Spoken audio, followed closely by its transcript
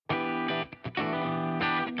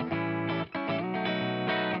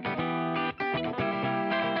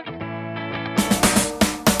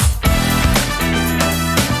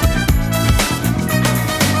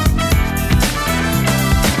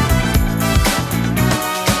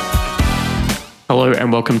Hello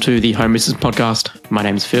and welcome to the Home Assistant Podcast. My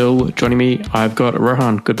name's Phil. Joining me, I've got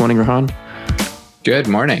Rohan. Good morning, Rohan. Good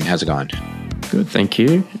morning. How's it going? Good, thank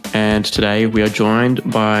you. And today we are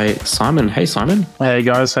joined by Simon. Hey, Simon. Hey,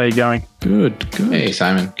 guys. How you going? Good. Hey,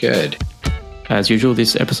 Simon. Good. As usual,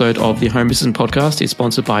 this episode of the Home Assistant Podcast is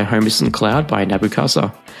sponsored by Home Assistant Cloud by Nabu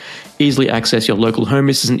Casa. Easily access your local Home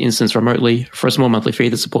Assistant instance remotely for a small monthly fee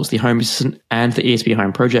that supports the Home Assistant and the ESP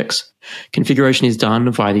Home projects. Configuration is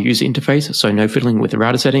done via the user interface, so no fiddling with the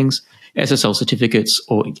router settings, SSL certificates,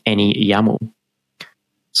 or any YAML.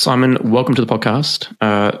 Simon, welcome to the podcast.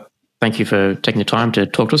 Thank you for taking the time to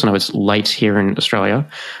talk to us. I know it's late here in Australia.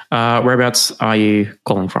 Whereabouts are you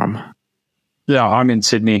calling from? Yeah, I'm in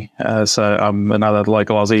Sydney, so I'm another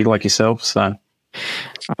local Aussie like yourself. So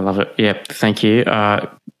I love it. Yeah, thank you.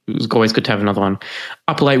 It was always good to have another one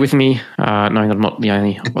up late with me, knowing that I'm not the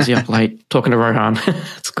only Aussie up late talking to Rohan.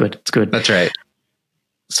 It's good. That's right.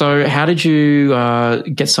 So how did you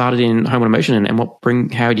get started in home automation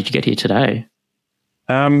and how did you get here today?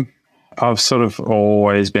 I've sort of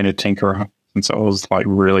always been a tinkerer since I was like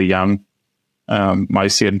really young.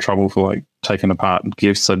 Mostly had trouble for like taking apart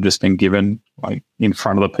gifts I'd just been given like in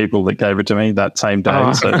front of the people that gave it to me that same day.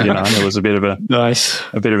 Oh. So, it was a bit of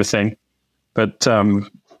a thing. But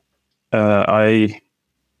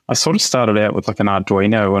I sort of started out with like an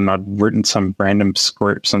Arduino and I'd written some random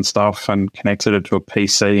scripts and stuff and connected it to a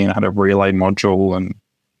PC and had a relay module and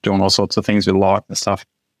doing all sorts of things with light and stuff.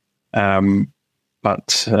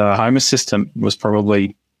 But Home Assistant was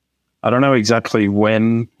probably, I don't know exactly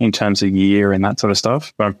when in terms of year and that sort of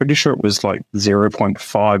stuff, but I'm pretty sure it was like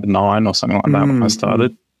 0.59 or something like that when I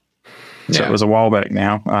started. So it was a while back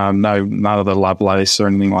now. None of the Lovelace or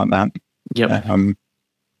anything like that. Yep.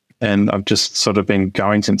 And I've just sort of been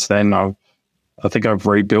going since then. I think I've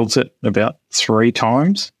rebuilt it about 3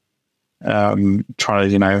 times, trying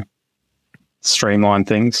to, streamline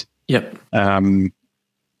things. Yep.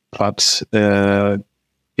 But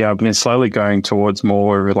I've been slowly going towards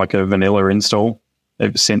more of like a vanilla install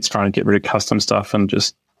ever since, trying to get rid of custom stuff and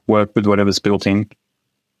just work with whatever's built in.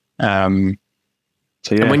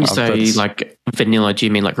 So yeah, and when you say like vanilla, do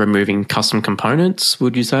you mean like removing custom components?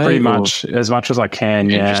 Would you say pretty much as I can?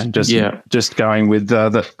 Yeah, just going with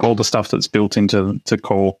all the stuff that's built into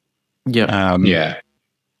core. Yeah,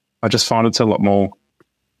 I just find it's a lot more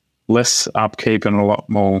less upkeep and a lot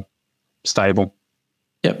more stable.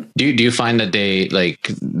 Yep. Do you find that they,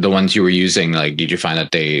 like the ones you were using, like did you find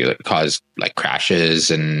that they cause like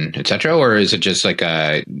crashes and etc., or is it just like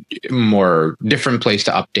a more different place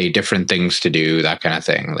to update, different things to do, that kind of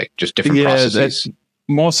thing, like just different processes?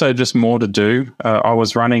 More so just more to do. I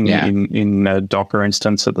was running in a Docker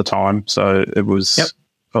instance at the time, so it was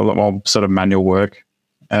a lot more sort of manual work.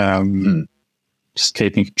 Just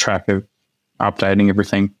keeping track of updating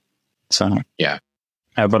everything. So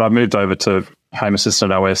but I moved over to Home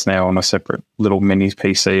Assistant OS now on a separate little mini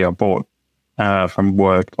PC I bought from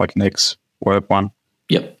work, like an ex-work one.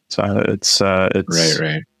 Yep. So it's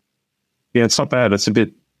right. Yeah, it's not bad. It's a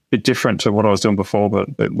bit different to what I was doing before, but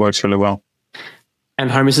it works really well. And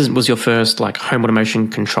Home Assistant was your first like home automation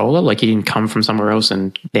controller? Like you didn't come from somewhere else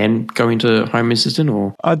and then go into Home Assistant,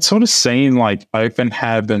 or? I'd sort of seen like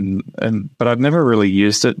OpenHAB but I'd never really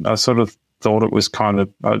used it. I sort of thought it was kind of,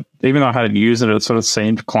 even though I hadn't used it, it sort of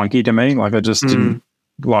seemed clunky to me. Like I just didn't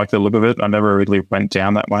like the look of it. I never really went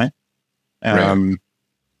down that way. Right.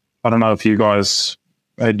 I don't know if you guys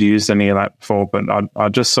had used any of that before, but I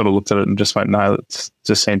just sort of looked at it and just went, no, it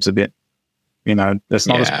just seems a bit, it's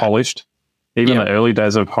not as polished. Even the early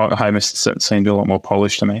days of Home Assistant seemed a lot more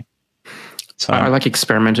polished to me. So I like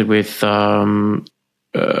experimented with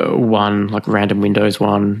one like random Windows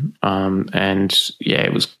one, and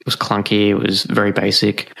it was clunky. It was very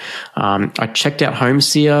basic. I checked out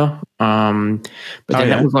HomeSeer, but then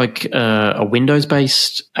that was like a Windows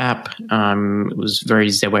based app. It was very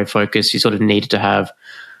Z-Wave focused. You sort of needed to have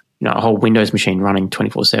a whole Windows machine running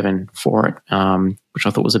 24/7 for it, which I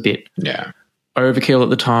thought was a bit overkill at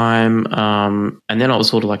the time. And then I was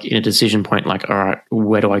sort of like in a decision point, like, all right,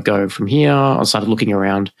 where do I go from here? I started looking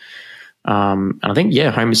around. And I think,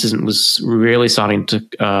 Home Assistant was really starting to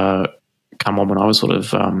come on when I was sort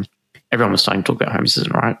of, everyone was starting to talk about Home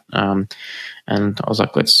Assistant, right? And I was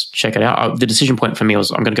like, let's check it out. The decision point for me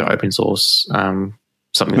was I'm going to go open source,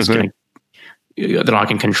 something that's that I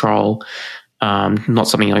can control, not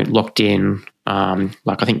something like locked in.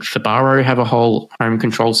 Like I think Fibaro have a whole home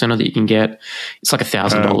control center that you can get. It's like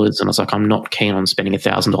 $1,000, and I was like, I'm not keen on spending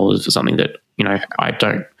 $1,000 for something that I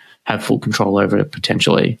don't have full control over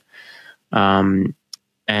potentially.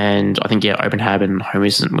 And I think, OpenHAB and Home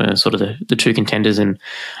Assistant were sort of the two contenders. And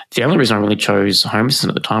the only reason I really chose Home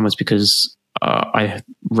Assistant at the time was because I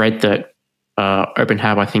read that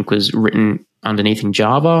OpenHAB, I think, was written underneath in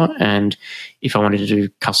Java, and if I wanted to do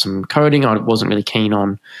custom coding, I wasn't really keen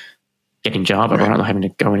on getting Java, right? Not having to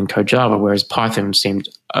go in and code Java, whereas Python seemed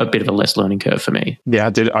a bit of a less learning curve for me. Yeah, I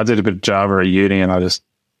did a bit of Java at uni, and I just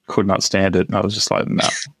could not stand it. I was just like, no.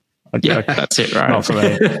 Yeah, that's it, right? Not for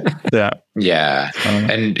me. Yeah, yeah.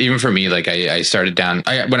 And even for me, like I started down.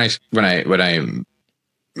 When I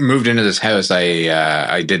moved into this house,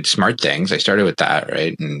 I did SmartThings. I started with that,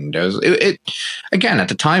 right? And it again at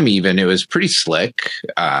the time, even it was pretty slick.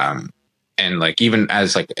 And like even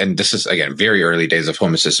as like, and this is again very early days of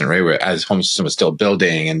Home Assistant, right? Where as Home Assistant was still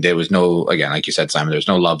building, and there was no, again, like you said, Simon, there's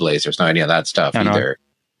no Lovelace, there's no any of that stuff either.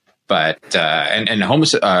 But and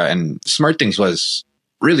SmartThings was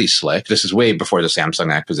really slick. This is way before the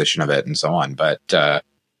Samsung acquisition of it and so on. But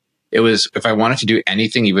it was, if I wanted to do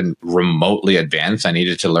anything even remotely advanced, I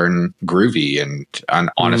needed to learn Groovy, and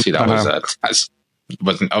honestly, that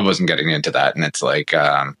I wasn't getting into that, and it's like.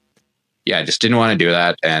 Yeah, I just didn't want to do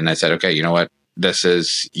that. And I said, okay, you know what? This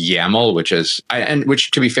is YAML,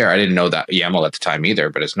 which to be fair, I didn't know that YAML at the time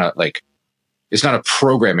either, but it's not a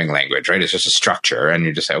programming language, right? It's just a structure. And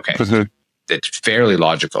you just say, okay, it's fairly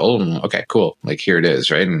logical. Okay, cool. Like here it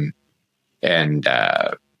is, right? And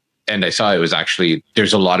I saw it was actually,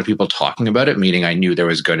 there's a lot of people talking about it, meaning I knew there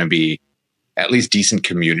was going to be at least decent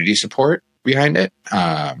community support behind it.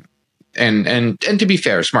 And to be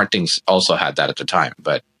fair, SmartThings also had that at the time,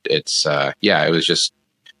 but it's it was just,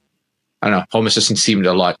 I don't know, Home Assistant seemed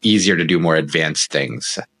a lot easier to do more advanced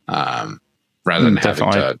things rather than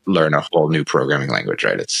having to learn a whole new programming language,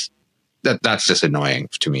 right? That's just annoying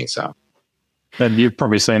to me. So, and you've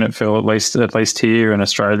probably seen it, Phil, at least here in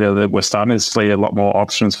Australia, that we're starting to see a lot more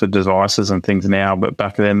options for devices and things now, but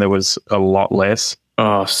back then there was a lot less.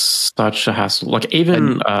 Oh, such a hassle! Like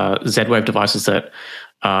even Z-Wave devices that.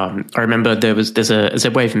 I remember there's a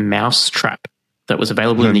Z-Wave mouse trap that was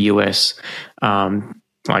available in the US.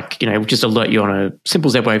 Just alert you on a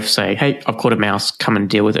simple Z-Wave, say, hey, I've caught a mouse, come and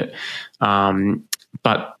deal with it.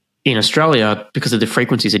 But in Australia, because of the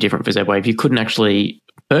frequencies are different for Z-Wave, you couldn't actually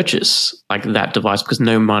purchase like that device because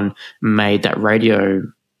no one made that radio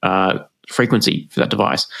frequency for that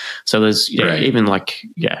device. So there's even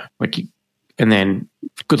and then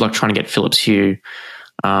good luck trying to get Philips Hue.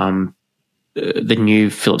 The new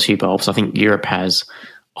Philips Hue bulbs. I think Europe has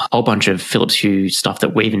a whole bunch of Philips Hue stuff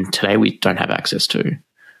that we don't have access to.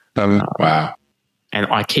 Wow. And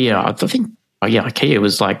IKEA, I think, IKEA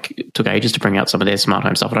was it took ages to bring out some of their smart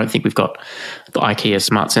home stuff. I don't think we've got the IKEA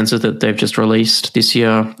smart sensors that they've just released this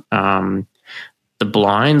year. The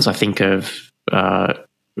blinds, I think, of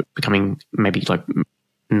becoming maybe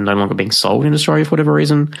no longer being sold in Australia for whatever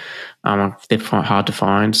reason. They're hard to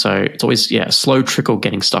find. So it's always, a slow trickle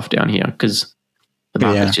getting stuff down here because the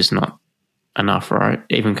market's just not enough, right?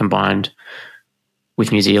 Even combined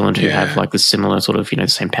with New Zealand, who have the similar sort of, the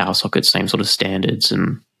same power sockets, same sort of standards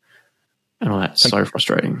and all that. So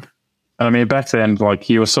frustrating. I mean, back then,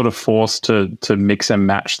 you were sort of forced to mix and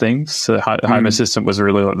match things. So Home Assistant was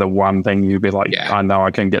really the one thing you'd be I know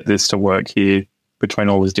I can get this to work here between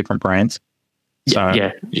all these different brands. So,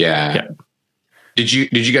 yeah. Did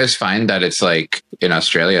you guys find that it's in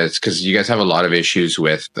Australia? It's because you guys have a lot of issues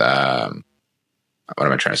with what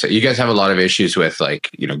am I trying to say? You guys have a lot of issues with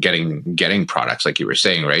getting products, like you were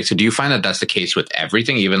saying, right? So do you find that that's the case with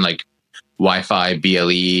everything, even Wi-Fi,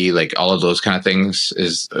 BLE, all of those kind of things?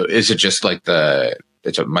 Is it just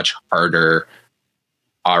it's a much harder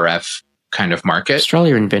RF kind of market?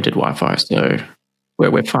 Australia invented Wi-Fi, so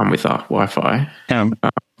we're fine with our Wi-Fi.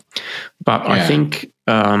 But I think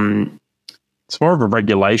it's more of a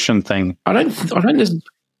regulation thing. I don't.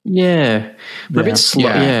 We're a bit slow.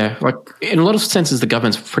 Yeah, in a lot of senses, the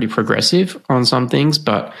government's pretty progressive on some things,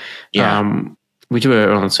 but we do it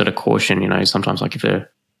on sort of caution. Sometimes if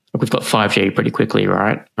we've got 5G pretty quickly,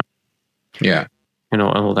 right? Yeah, and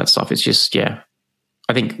all that stuff. It's just I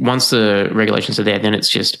think once the regulations are there, then it's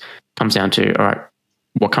just comes down to all right,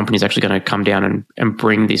 what company is actually going to come down and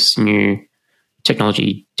bring this new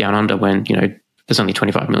technology down under when there's only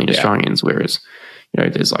 25 million Australians, whereas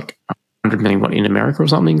there's 100 million in America or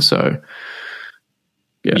something. So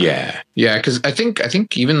because I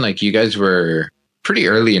think even you guys were pretty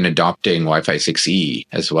early in adopting Wi-Fi 6E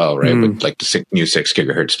as well, right? With the new 6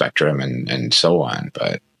 gigahertz spectrum and so on.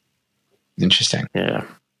 But interesting. Yeah.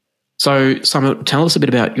 So Simon, tell us a bit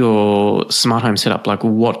about your smart home setup.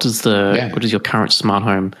 What does your current smart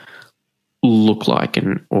home look like,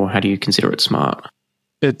 or how do you consider it smart?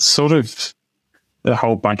 It's sort of a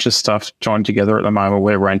whole bunch of stuff joined together at the moment.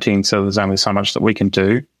 We're renting, so there's only so much that we can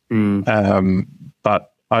do.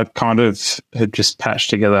 But I kind of had just patched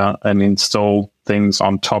together and installed things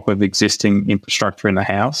on top of existing infrastructure in the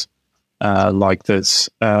house. Like this,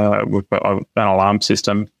 we've got an alarm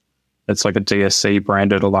system. It's like a DSC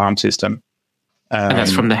branded alarm system. And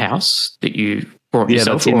that's from the house that you brought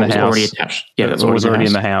yourself, that's in or the was it house. already attached? Yeah, that's already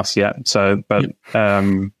in the house. Yeah. So, but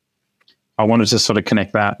I wanted to sort of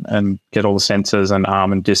connect that and get all the sensors and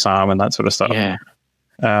arm and disarm and that sort of stuff. Yeah.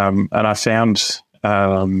 And I found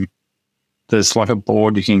there's like a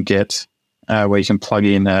board you can get where you can plug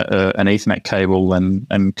in an Ethernet cable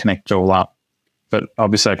and connect it all up. But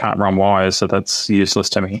obviously I can't run wires, so that's useless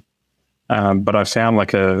to me. But I found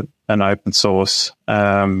like an open source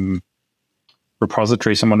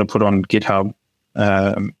repository someone to put on GitHub,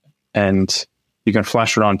 and you can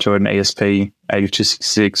flash it onto an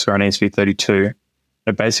ESP8266 or an ESP32.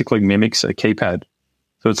 It basically mimics a keypad.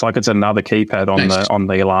 So it's like it's another keypad on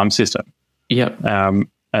the alarm system. Yep.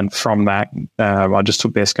 And from that, I just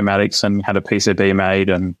took their schematics and had a PCB made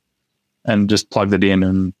and just plugged it in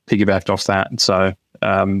and piggybacked off that. So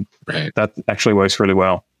that actually works really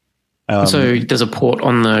well. So there's a port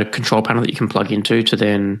on the control panel that you can plug into to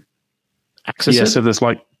then access it? Yeah, so there's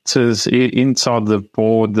inside the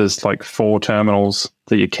board, there's like 4 terminals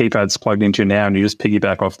that your keypad's plugged into now, and you just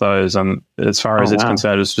piggyback off those. And as far as it's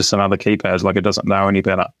concerned, it's just another keypad. Like, it doesn't know any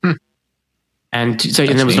better. And so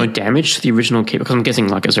there was no damage to the original keypad? Because I'm guessing,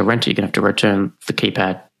 like, as a renter, you're going to have to return the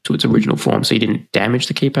keypad to its original form. So you didn't damage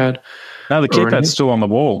the keypad? No, the keypad's still on the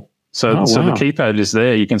wall. So the keypad is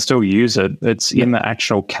there. You can still use it. It's in the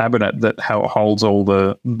actual cabinet that holds all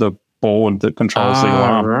the board that controls the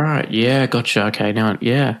alarm. Right. Yeah, gotcha. Okay. Now,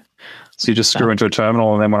 yeah. So you just screw into a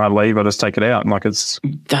terminal, and then when I leave, I just take it out. And like, that's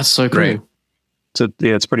so cool. Great. So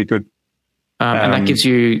yeah, it's pretty good. And that gives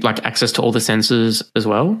you like access to all the sensors as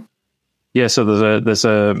well. Yeah. So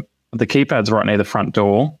the keypad's right near the front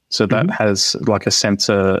door. So that has like a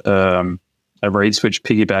sensor, a reed switch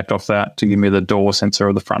piggybacked off that to give me the door sensor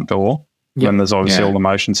of the front door. Yep. And there's obviously all the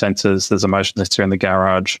motion sensors. There's a motion sensor in the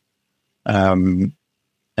garage.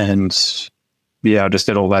 And yeah, I just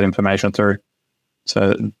did all that information through.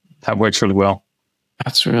 So that works really well.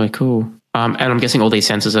 That's really cool. And I'm guessing all these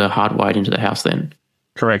sensors are hardwired into the house then?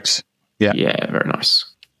 Correct. Yeah. Yeah, very nice.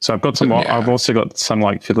 So I've got some, I've also got some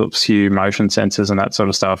like Philips Hue motion sensors and that sort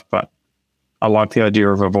of stuff, but I like the idea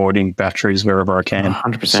of avoiding batteries wherever I can.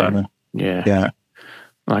 100%. So, yeah.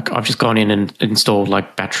 Like I've just gone in and installed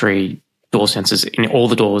like battery door sensors in all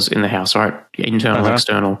the doors in the house, right? Internal,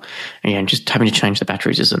 external. And just having to change the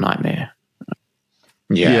batteries is a nightmare.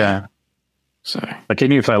 Yeah. So, like,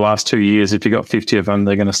 even if they last 2 years, if you got 50 of them,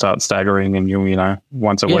 they're going to start staggering, and you'll,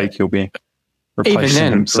 once a week, you'll be replacing even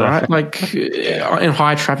then, them. So. Right? Like in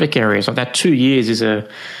high traffic areas, like that 2 years is a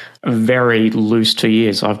very loose 2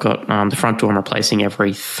 years. I've got the front door I'm replacing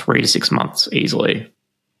every 3 to 6 months easily.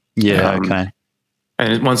 Yeah. Okay.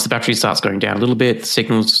 And once the battery starts going down a little bit, the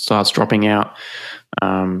signal starts dropping out.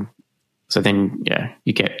 So then,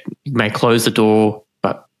 you may close the door,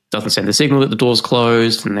 but doesn't send the signal that the door's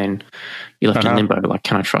closed, and then you're left in limbo. Like,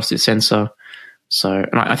 can I trust this sensor? So,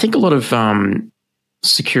 and I think a lot of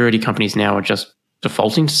security companies now are just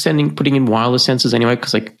defaulting to putting in wireless sensors anyway,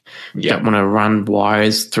 because they don't want to run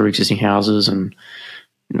wires through existing houses and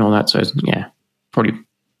all that. So, probably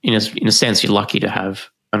in a sense, you're lucky to have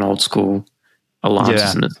an old school alarm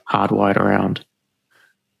system that's hardwired around.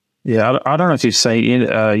 Yeah, I don't know if you've seen,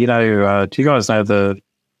 do you guys know the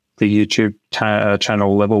YouTube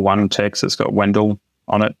channel Level 1 Techs? It's got Wendell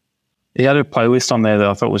on it. He had a playlist on there that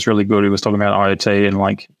I thought was really good. He was talking about IoT and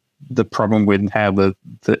like the problem with how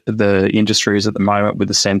the industry is at the moment with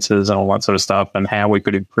the sensors and all that sort of stuff, and how we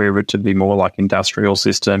could improve it to be more like industrial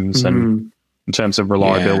systems and in terms of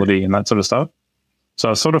reliability and that sort of stuff. So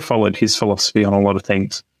I sort of followed his philosophy on a lot of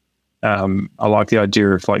things. I like the idea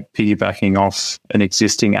of like piggybacking off an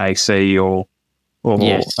existing AC or so all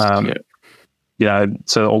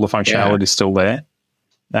the functionality is still there.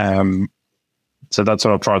 So that's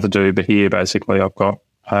what I've tried to do. But here, basically, I've got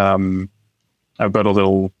a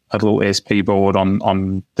little SP board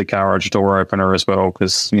on the garage door opener as well,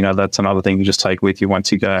 because that's another thing you just take with you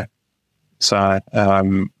once you go. So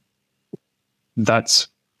that's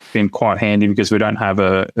been quite handy because we don't have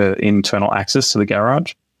a internal access to the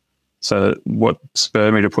garage. So what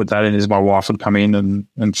spurred me to put that in is my wife would come in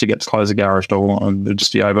and she gets to close the garage door and it'd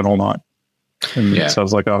just be open all night. So I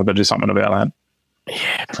was like, I've got to do something about that.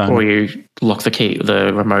 Yeah. Or you lock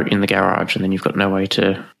the remote in the garage, and then you've got no way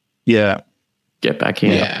to get back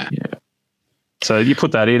in. Yeah. So you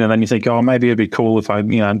put that in, and then you think, maybe it'd be cool if I,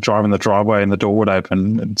 drive in the driveway and the door would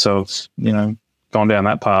open. And so it's, gone down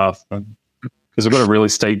that path. Because we've got a really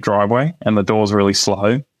steep driveway and the door's really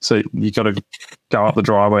slow. So you got to go up the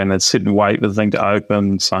driveway and then sit and wait for the thing to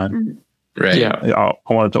open. So Right. Yeah.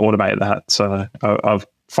 I wanted to automate that. So I've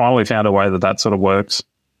finally found a way that sort of works.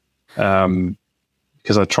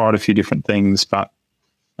 Because I tried a few different things, but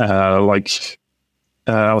I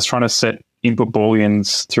was trying to set input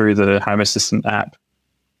booleans through the Home Assistant app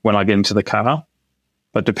when I get into the car.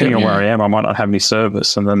 But depending on where I am, I might not have any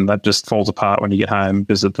service, and then that just falls apart when you get home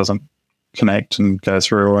because it doesn't connect and go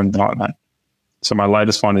through and like that. So my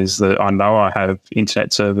latest one is that I know I have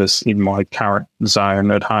internet service in my current zone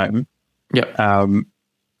at home. Yep. And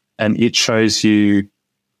it shows you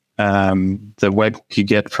the web you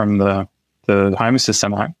get from the Home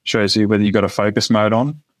Assistant app, shows you whether you've got a focus mode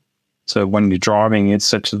on. So when you're driving, it's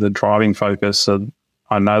set to the driving focus. So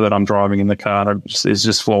I know that I'm driving in the car. It's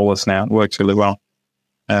just flawless now. It works really well.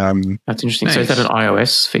 That's interesting. Nice. So is that an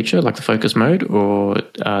iOS feature, like the focus mode, or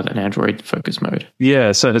an Android focus mode?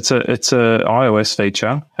 Yeah, so it's a iOS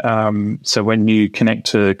feature. So when you connect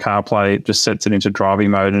to CarPlay, it just sets it into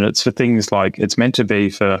driving mode, and it's for things like, it's meant to be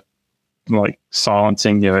for like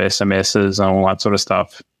silencing your SMSs and all that sort of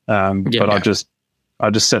stuff. I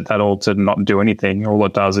just set that all to not do anything. All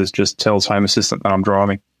it does is just tells Home Assistant that I'm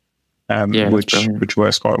driving, which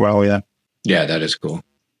works quite well. Yeah. Yeah, that is cool.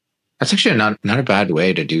 That's actually not a bad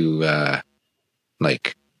way to do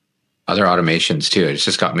like other automations too. It's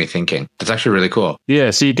just got me thinking. That's actually really cool. Yeah,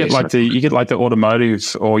 so you get like the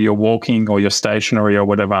automotive, or your walking, or your stationary, or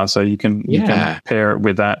whatever. So you can pair it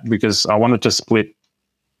with that, because I wanted to split.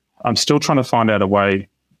 I'm still trying to find out a way.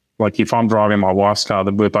 Like if I'm driving my wife's car,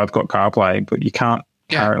 then we've both got CarPlay, but you can't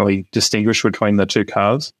currently distinguish between the two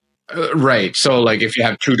cars. Right. So like if you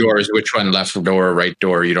have two doors, which one, left door, right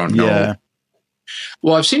door, you don't know. Yeah.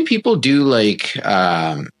 Well, I've seen people do like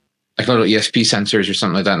little ESP sensors or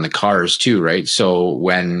something like that in the cars too, right? So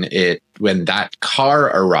when that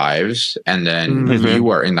car arrives and then you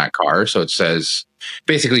are in that car, so it says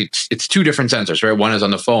basically it's two different sensors, right? One is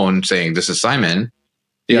on the phone saying this is Simon.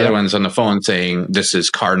 The other one's on the phone saying this is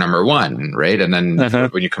car number 1, right? And then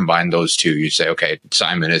when you combine those two, you say, okay,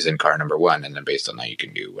 Simon is in car number 1, and then based on that, you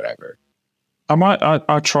can do whatever.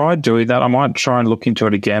 I tried doing that. I might try and look into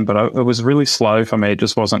it again, but it was really slow for me. It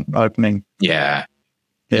just wasn't opening. Yeah.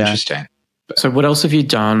 Interesting. So what else have you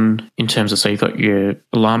done in terms of, so you've got your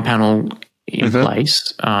alarm panel in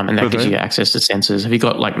place, and that gives you access to sensors. Have you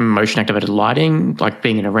got like motion activated lighting? Like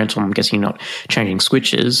being in a rental, I'm guessing you're not changing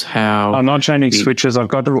switches. I'm not changing switches. I've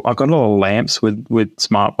got little lamps with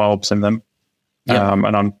smart bulbs in them.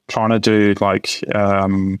 And I'm trying to do like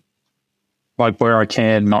where I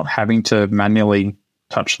can, not having to manually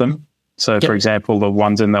touch them. So for example, the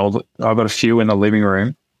ones I've got a few in the living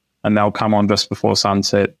room, and they'll come on just before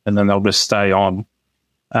sunset, and then they'll just stay on.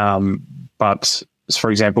 But for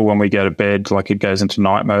example, when we go to bed, like it goes into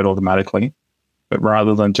night mode automatically. But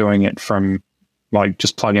rather than doing it from like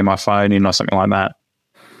just plugging my phone in or something like that,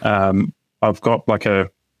 I've got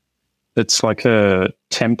it's like a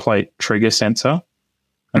template trigger sensor.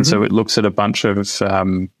 And so it looks at a bunch of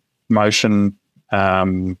motion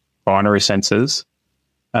binary sensors,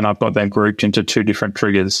 and I've got them grouped into two different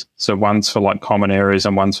triggers. So one's for like common areas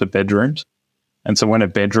and one's for bedrooms. And so when a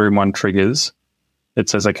bedroom one triggers, it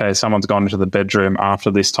says, okay, someone's gone into the bedroom after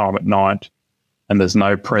this time at night, and there's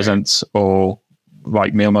no presence or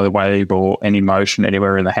like millimeter wave or any motion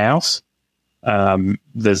anywhere in the house.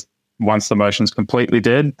 Once the motion's completely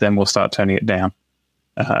dead, then we'll start turning it down,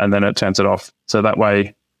 and then it turns it off. So that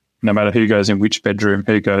way, no matter who goes in which bedroom,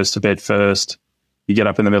 who goes to bed first, you get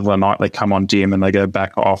up in the middle of the night, they come on dim and they go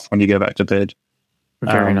back off when you go back to bed.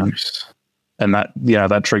 Very nice. And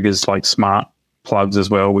that triggers like smart plugs as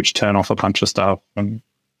well, which turn off a bunch of stuff. And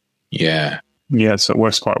so it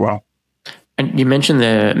works quite well. And you mentioned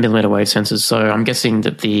the millimeter wave sensors. So I'm guessing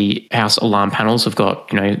that the house alarm panels have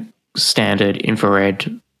got, standard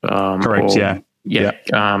infrared. Correct.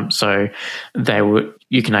 So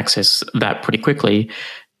you can access that pretty quickly.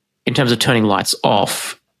 In terms of turning lights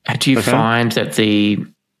off, do you find that the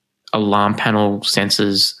alarm panel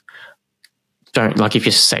sensors don't, like if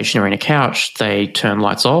you're stationary in a couch, they turn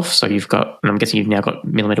lights off? So I'm guessing you've now got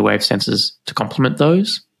millimeter wave sensors to complement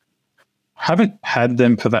those? Haven't had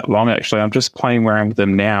them for that long, actually. I'm just playing around with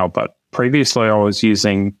them now, but previously I was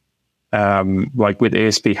using, like with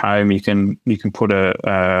ESP Home, you can put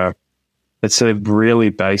it's a really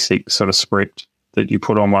basic sort of script that you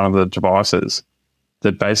put on one of the devices.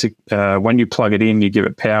 The basic, when you plug it in, you give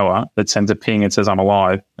it power, it sends a ping and says, I'm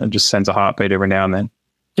alive, and just sends a heartbeat every now and then.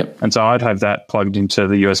 Yep. And so I'd have that plugged into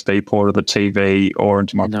the USB port of the TV or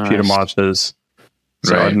into my computer monitors.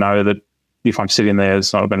 So I'd know that if I'm sitting there,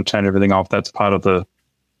 it's not going to turn everything off. That's part of the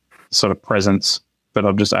sort of presence. but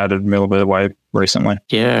I've just added millimeter wave recently.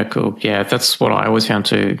 Yeah, cool. Yeah, that's what I always found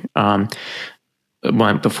too.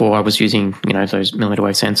 Before I was using, those millimeter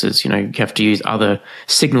wave sensors, you have to use other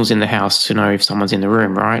signals in the house to know if someone's in the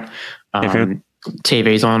room, right?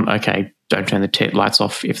 TV's on, okay, don't turn the lights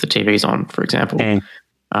off if the TV's on, for example.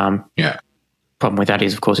 Yeah. Problem with that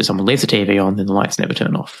is, of course, if someone leaves the TV on, then the lights never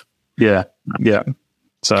turn off. Yeah.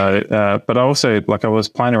 So, but I also, I was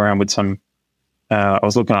playing around with some, I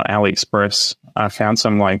was looking at AliExpress. I found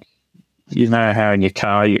some, how in your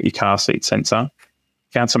car, your car seat sensor,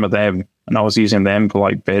 found some of them, and I was using them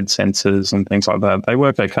for bed sensors and things like that. They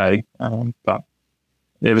work okay, but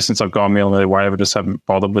ever since I've gone millimeter wave, I just haven't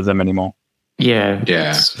bothered with them anymore. Yeah.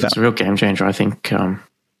 It's a real game changer. I think in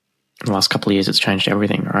the last couple of years, it's changed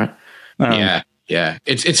everything, right? Yeah.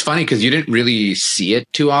 It's funny because you didn't really see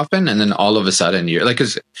it too often, and then all of a sudden you're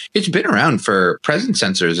because it's been around presence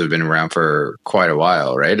sensors have been around for quite a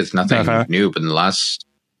while, right? It's nothing new, but in the last,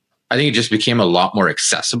 I think it just became a lot more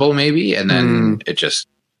accessible, maybe, and then it just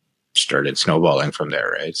started snowballing from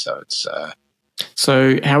there, right? So it's.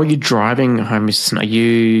 So how are you driving Home Assistant? Are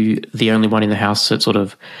you the only one in the house that sort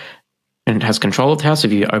of and has control of the house?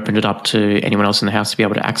 Have you opened it up to anyone else in the house to be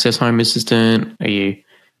able to access Home Assistant? Are you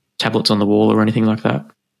tablets on the wall or anything like that?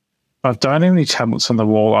 I don't have any tablets on the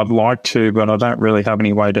wall. I'd like to, but I don't really have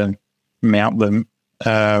any way to mount them.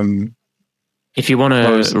 If you want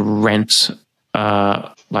to rent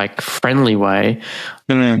friendly way,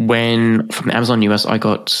 when from Amazon US, I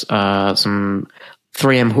got some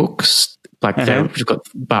 3M hooks. They're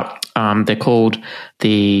called I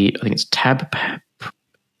think it's Tab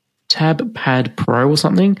Pad Pro or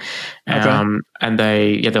something. And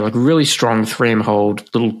they're really strong 3M hold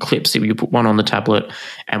little clips that you put one on the tablet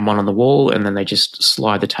and one on the wall, and then they just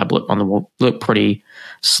slide the tablet on the wall. Look pretty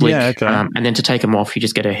slick. Yeah, okay. And then to take them off, you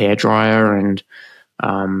just get a hairdryer and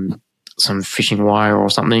some fishing wire or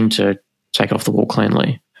something to take off the wall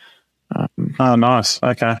cleanly. Oh, nice.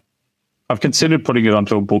 Okay. I've considered putting it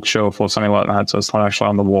onto a bookshelf or something like that, so it's not actually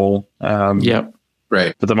on the wall. Yep.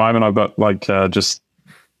 Right. At the moment, I've got just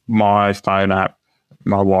my phone app,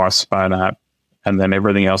 my wife's phone app, and then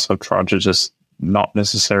everything else I've tried to just not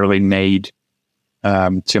necessarily need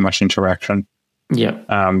too much interaction. Yeah.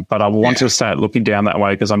 But I want to start looking down that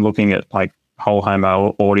way because I'm looking at whole home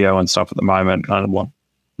audio and stuff at the moment. I want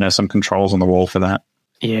some controls on the wall for that.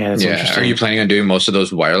 Yeah. That's interesting. Are you planning on doing most of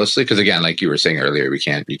those wirelessly? Because again, like you were saying earlier,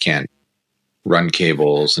 you can't run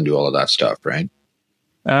cables and do all of that stuff, right?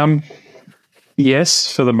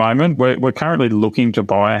 Yes, for the moment. We're currently looking to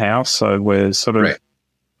buy a house, so we're sort of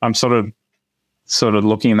I'm sort of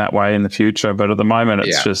looking that way in the future, but at the moment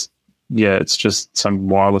it's just some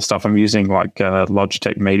wireless stuff. I'm using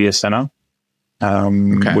Logitech Media Center,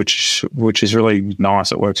 which is really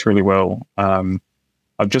nice. It works really well.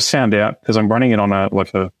 I've just found out because I'm running it on a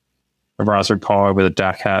Raspberry Pi with a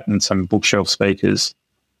DAC hat and some bookshelf speakers.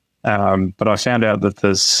 But I found out that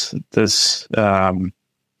there's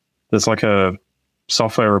a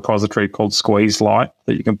software repository called Squeeze Lite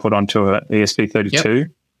that you can put onto an ESP32,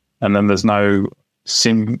 and then there's no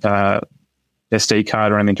SIM SD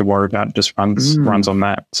card or anything to worry about. It just runs on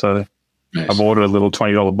that. So nice. I've ordered a little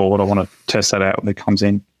 $20 board. I want to test that out when it comes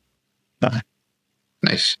in.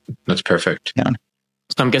 Nice. That's perfect. Yeah.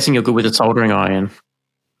 So I'm guessing you're good with the soldering iron.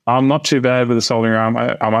 I'm not too bad with the soldering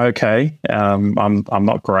iron. I'm okay. I'm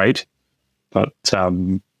not great, but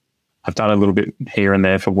I've done a little bit here and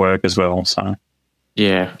there for work as well. So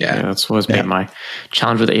yeah, that's always been my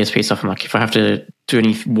challenge with the ESP stuff. I'm like, if I have to do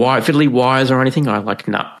any fiddly wires or anything, I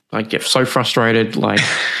get so frustrated.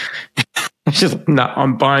 It's just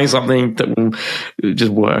I'm buying something that will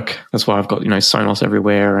just work. That's why I've got Sonos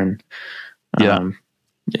everywhere and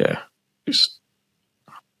just.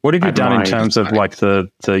 What have you done in terms of the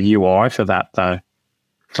UI for that though?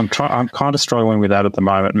 I'm kind of struggling with that at the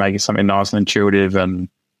moment, making something nice and intuitive and.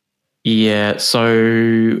 Yeah,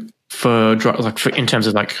 so for in terms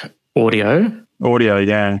of audio,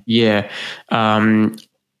 yeah,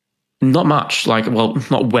 not much.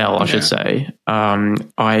 Not well, I should say.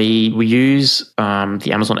 We use the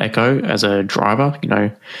Amazon Echo as a driver,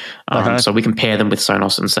 so we can pair them with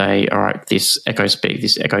Sonos and say, all right, this Echo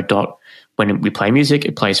Dot. When we play music,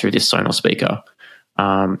 it plays through this Sonos speaker,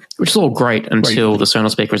 which is all great until the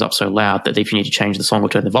Sonos speaker is up so loud that if you need to change the song or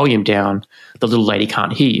turn the volume down, the little lady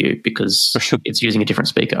can't hear you because it's using a different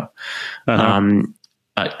speaker.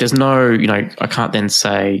 There's no, I can't then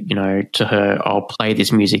say, to her, I'll play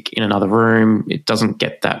this music in another room. It doesn't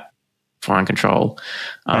get that fine control.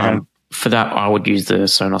 For that, I would use the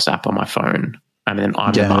Sonos app on my phone, and then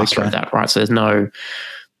I'm the master of that, right? So there's no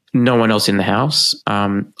no one else in the house.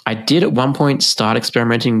 I did at one point start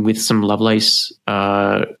experimenting with some Lovelace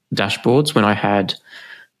dashboards when I had,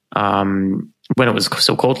 when it was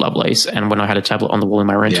still called Lovelace, and when I had a tablet on the wall in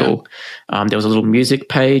my rental. There was a little music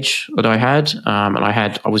page that I had, and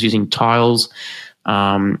I was using tiles.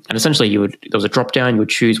 And essentially there was a drop down, you would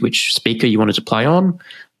choose which speaker you wanted to play on.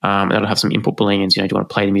 And that'll have some input booleans, do you want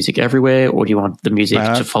to play the music everywhere, or do you want the music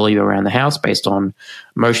to follow you around the house based on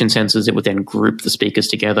motion sensors? It would then group the speakers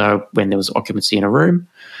together when there was occupancy in a room.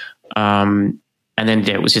 And then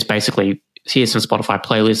it was just basically, here's some Spotify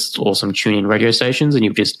playlists or some tune-in radio stations, and you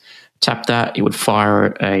would just tap that. It would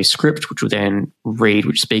fire a script, which would then read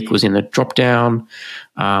which speaker was in the drop down,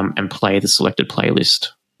 and play the selected playlist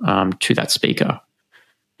to that speaker.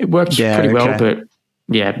 It worked pretty well, but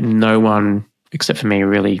no one except for me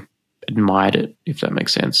really admired it, if that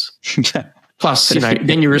makes sense. Plus,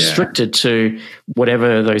 then you're restricted to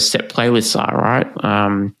whatever those set playlists are, right?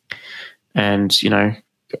 And,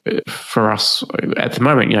 for us at the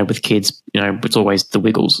moment, with kids, it's always the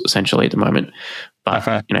Wiggles essentially at the moment. But,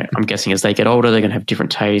 I'm guessing as they get older, they're going to have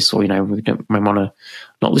different tastes, or, we want to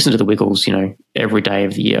not listen to the Wiggles, every day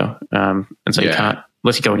of the year. And so you can't,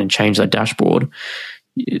 unless you go in and change that dashboard,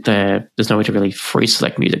 there's no way to really free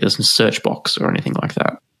select music. There's no search box or anything like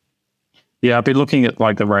that. Yeah, I've been looking at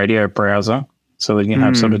like the radio browser so that you can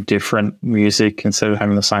have sort of different music instead of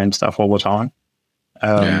having the same stuff all the time.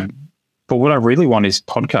 But what I really want is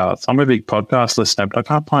podcasts. I'm a big podcast listener, but I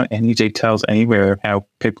can't find any details anywhere of how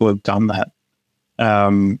people have done that.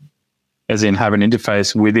 As in have an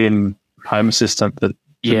interface within Home Assistant that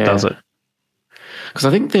does it. Because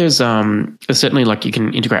I think there's certainly like you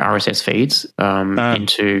can integrate RSS feeds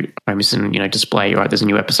into Home Assistant, display, right? There's a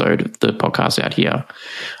new episode of the podcast out here.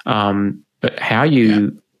 But how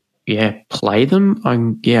you play them, I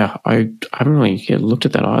haven't really looked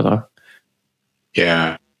at that either.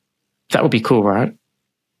 Yeah. That would be cool, right?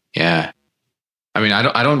 Yeah. I mean,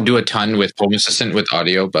 I don't do a ton with Home Assistant with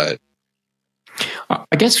audio, but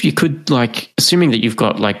I guess you could, like, assuming that you've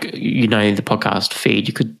got, like, the podcast feed,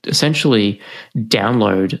 you could essentially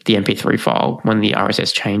download the MP3 file when the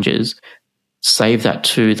RSS changes, save that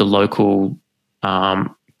to the local, the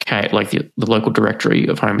local directory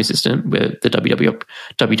of Home Assistant where the www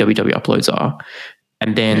uploads are,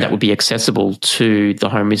 and then that would be accessible to the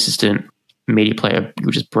Home Assistant media player. You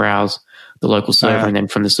would just browse the local server, and then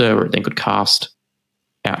from the server, it then could cast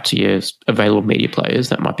out to your available media players.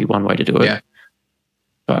 That might be one way to do it. Yeah.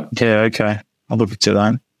 But okay. I'll look into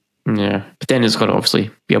that. Yeah. But then it's got to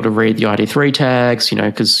obviously be able to read the ID3 tags,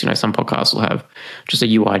 because, some podcasts will have just a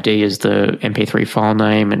UID as the MP3 file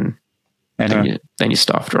name, and then you're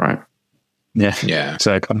stuffed, right? Yeah. Yeah.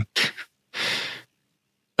 Exactly.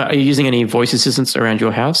 Are you using any voice assistants around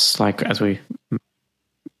your house? Like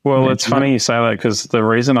Well, it's funny you say that, because the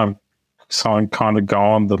reason I've kind of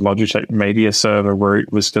gone the Logitech media server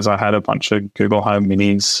route was because I had a bunch of Google Home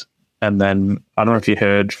Minis. And then I don't know if you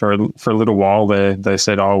heard for a little while there, they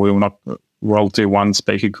said, we'll do one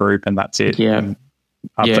speaker group and that's it. Yeah. And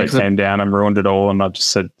update came down and ruined it all. And I just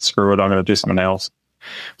said, screw it, I'm going to do something else.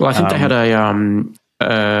 Well, I think they had an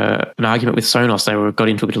argument with Sonos. They got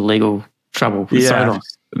into a bit of legal trouble with Sonos.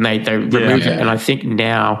 And they removed it. And I think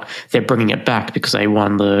now they're bringing it back because they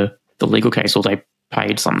won the legal case, or they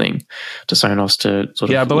paid something to Sonos to sort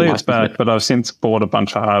of... Yeah, I believe it's back, but I've since bought a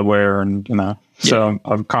bunch of hardware and, so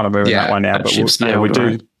I'm kind of moving that way now. But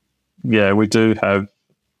we do have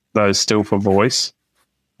those still for voice.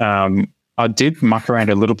 I did muck around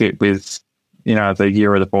a little bit with, the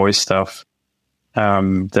Year of the Voice stuff.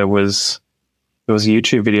 There was a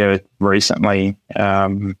YouTube video recently. I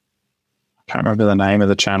can't remember the name of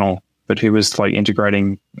the channel, but who was like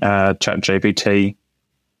integrating ChatGPT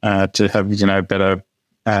to have, better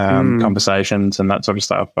conversations and that sort of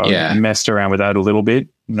stuff. I messed around with that a little bit,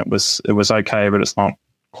 and it was okay, but it's not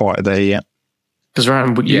quite there yet. Because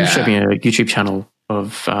Ryan, you showed me a YouTube channel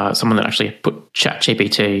of someone that actually put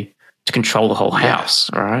ChatGPT to control the whole house,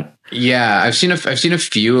 right? Yeah, I've seen a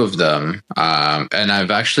few of them, and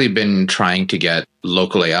I've actually been trying to get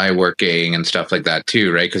local AI working and stuff like that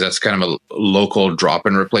too, right? Because that's kind of a local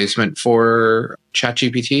drop-in replacement for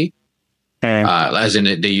ChatGPT. As in,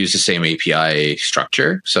 they use the same API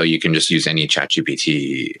structure, so you can just use any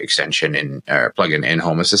ChatGPT extension or plugin in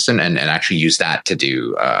Home Assistant, and actually use that to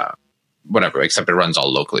do whatever. Except it runs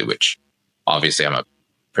all locally, which obviously I'm a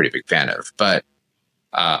pretty big fan of. But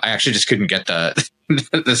I actually just couldn't get the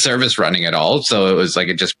the service running at all, so it was like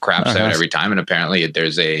it just craps out every time. And apparently,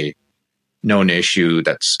 there's a known issue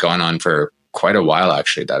that's gone on for quite a while,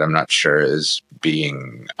 actually, that I'm not sure is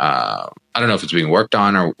being I don't know if it's being worked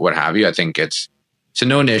on or what have you. I think it's it's a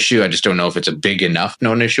known issue. I just don't know if it's a big enough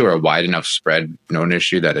known issue or a wide enough spread known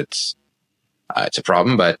issue that it's a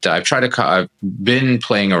problem. But I've been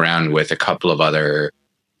playing around with a couple of other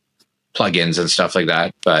plugins and stuff like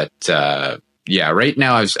that. But right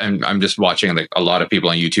now I'm just watching like a lot of people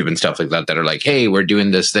on YouTube and stuff like that are like, hey, we're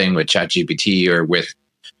doing this thing with ChatGPT or with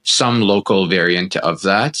some local variant of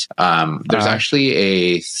that. There's actually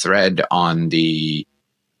a thread on the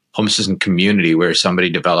Home Assistant community where somebody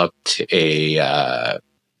developed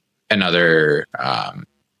another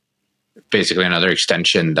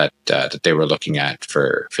extension that they were looking at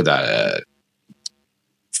for that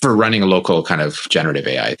for running a local kind of generative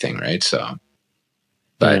AI thing, right? So,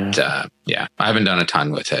 but I haven't done a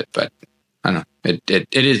ton with it, but I don't know.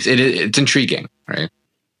 It's intriguing, right?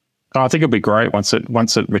 I think it'll be great once it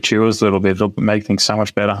matures a little bit. It'll make things so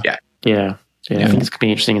much better. Yeah. I think it's going to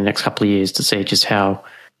be interesting in the next couple of years to see just how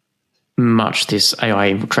much this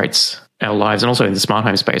AI infiltrates our lives, and also in the smart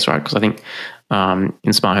home space, right? Because I think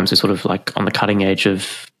in smart homes we're sort of like on the cutting edge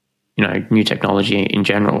of new technology in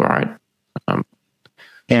general, right?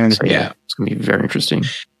 It's going to be very interesting.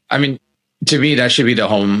 I mean, to me, that should be the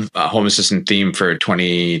home assistant theme for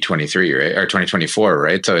 2023, right, or 2024,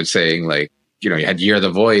 right? So it's saying like, you had Year of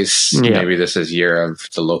the Voice. Yeah. Maybe this is Year of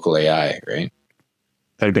the Local AI, right?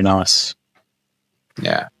 That'd be nice.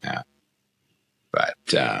 Yeah. But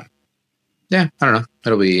I don't know.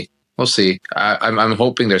 We'll see. I'm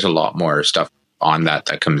hoping there's a lot more stuff on that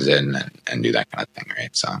comes in and do that kind of thing,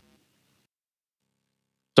 right? So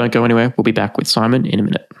don't go anywhere. We'll be back with Simon in a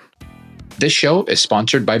minute. This show is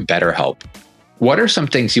sponsored by BetterHelp. What are some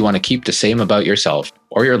things you want to keep the same about yourself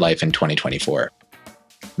or your life in 2024?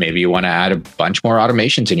 Maybe you want to add a bunch more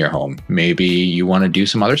automations in your home. Maybe you want to do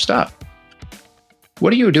some other stuff.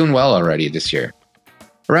 What are you doing well already this year?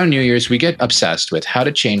 Around New Year's, we get obsessed with how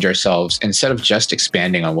to change ourselves instead of just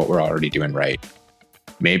expanding on what we're already doing right.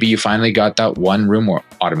 Maybe you finally got that one room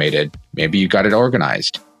automated. Maybe you got it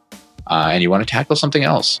organized and you want to tackle something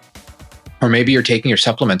else. Or maybe you're taking your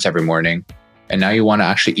supplements every morning and now you want to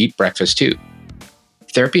actually eat breakfast too.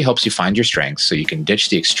 Therapy helps you find your strengths so you can ditch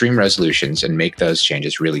the extreme resolutions and make those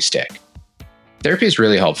changes really stick. Therapy is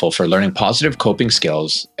really helpful for learning positive coping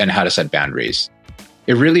skills and how to set boundaries.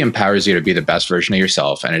 It really empowers you to be the best version of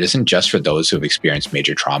yourself, and it isn't just for those who have experienced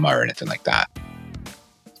major trauma or anything like that.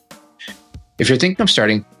 If you're thinking of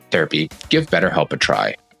starting therapy, give BetterHelp a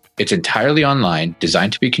try. It's entirely online,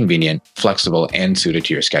 designed to be convenient, flexible, and suited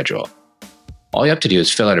to your schedule. All you have to do is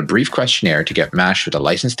fill out a brief questionnaire to get matched with a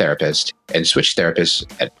licensed therapist and switch therapists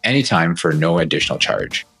at any time for no additional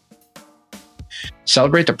charge.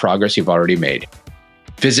 Celebrate the progress you've already made.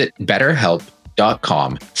 Visit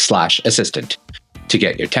betterhelp.com/assistant to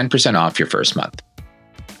get your 10% off your first month.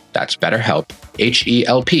 That's BetterHelp,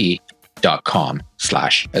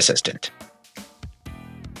 HELP.com/assistant.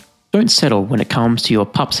 Don't settle when it comes to your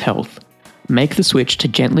pup's health. Make the switch to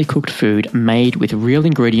gently cooked food made with real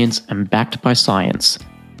ingredients and backed by science.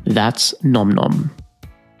 That's Nom Nom.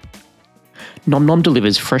 Nom Nom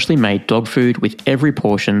delivers freshly made dog food with every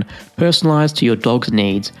portion personalised to your dog's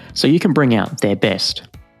needs so you can bring out their best.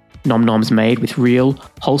 Nom Nom's made with real,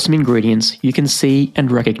 wholesome ingredients you can see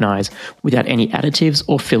and recognise without any additives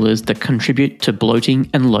or fillers that contribute to bloating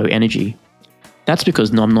and low energy. That's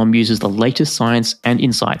because Nom Nom uses the latest science and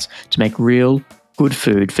insights to make real, good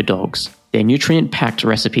food for dogs. Their nutrient-packed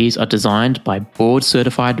recipes are designed by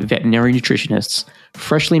board-certified veterinary nutritionists,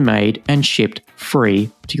 freshly made and shipped free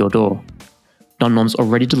to your door. Nom Nom's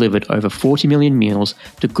already delivered over 40 million meals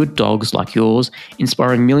to good dogs like yours,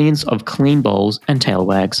 inspiring millions of clean bowls and tail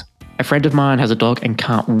wags. A friend of mine has a dog and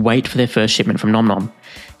can't wait for their first shipment from Nom Nom.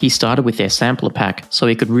 He started with their sampler pack so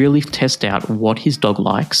he could really test out what his dog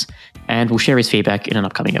likes, and will share his feedback in an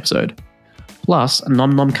upcoming episode. Plus,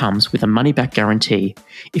 Nom Nom comes with a money-back guarantee.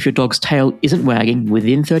 If your dog's tail isn't wagging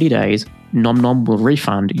within 30 days, Nom Nom will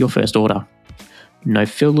refund your first order. No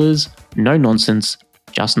fillers, no nonsense,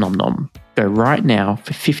 just Nom Nom. Go right now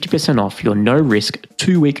for 50% off your no-risk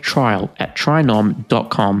 2-week trial at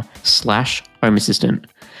trynom.com/homeassistant.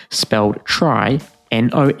 Spelled try,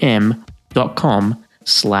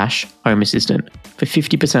 NOM.com/homeassistant for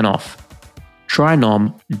 50% off.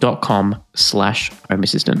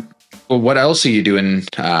 trynom.com/homeassistant. Well, what else are you doing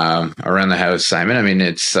around the house, Simon? I mean,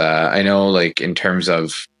 it's I know, like in terms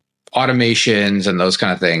of automations and those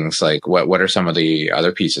kind of things. Like, what are some of the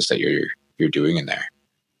other pieces that you're doing in there?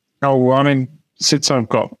 Oh, well, I mean, since I've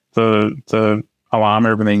got the alarm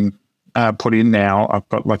and everything put in now, I've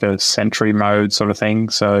got like a sentry mode sort of thing.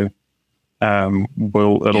 So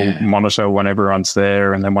it'll monitor when everyone's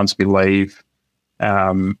there, and then once we leave,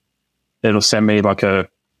 it'll send me like a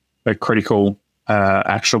critical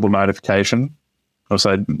actionable notification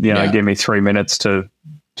Also, give me 3 minutes to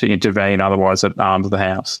intervene, otherwise it arms the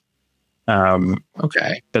house.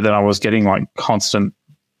 Okay. But then I was getting like constant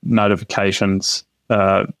notifications,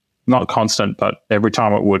 not constant, but every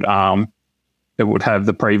time it would arm, it would have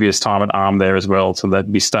the previous time it armed there as well, so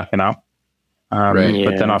they'd be stacking up. Right.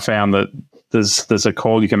 But then I found that there's a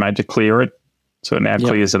call you can make to clear it, so it now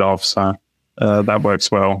clears it off. So that works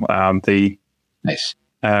well. Nice.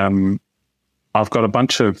 I've got a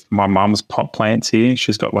bunch of my mum's pot plants here.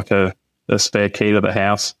 She's got like a spare key to the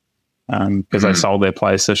house because they sold their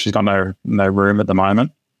place, so she's got no room at the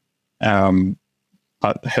moment.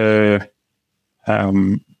 But her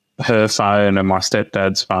phone and my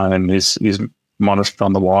stepdad's phone is monitored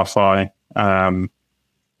on the Wi-Fi and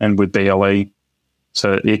with BLE.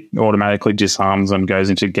 So it automatically disarms and goes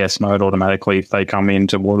into guest mode automatically if they come in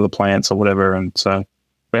to water the plants or whatever. And so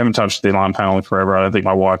we haven't touched the alarm panel in forever. I don't think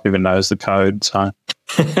my wife even knows the code. So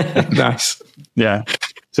nice. Yeah.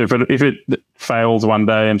 So if it fails one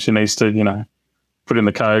day and she needs to, put in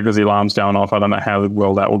the code because the alarm's going off, I don't know how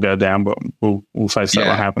well that will go down, but we'll face that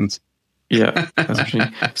what happens. Yeah, that's interesting.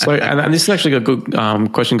 So, and this is actually a good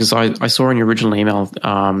question because I saw in your original email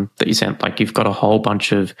that you sent, like you've got a whole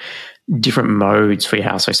bunch of different modes for your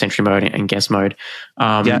house, so sentry mode and guest mode.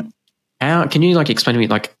 Can you explain to me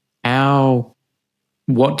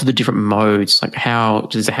what do the different modes, like how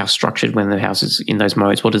is the house structured when the house is in those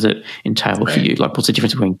modes? What does it entail for you? Like what's the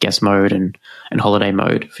difference between guest mode and holiday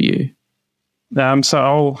mode for you?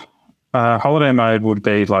 So holiday mode would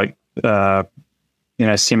be like,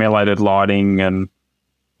 simulated lighting and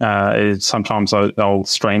sometimes I'll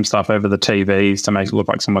stream stuff over the TVs to make it look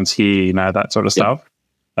like someone's here, that sort of stuff.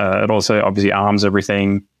 It also obviously arms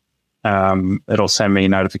everything. It'll send me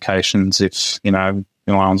notifications if,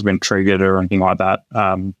 the alarm's been triggered or anything like that.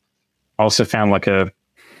 I also found like an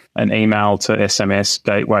email to SMS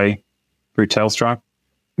gateway through Telstra.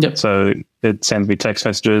 Yep. So it sends me text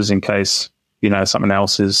messages in case, something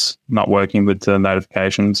else is not working with the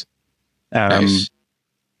notifications. Nice.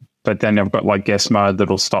 But then I've got like guest mode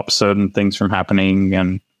that'll stop certain things from happening,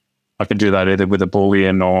 and I could do that either with a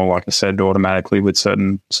Boolean or, like I said, automatically with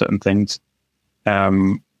certain things.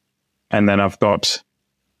 And then I've got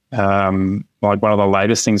like one of the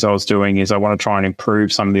latest things I was doing is I want to try and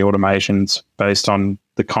improve some of the automations based on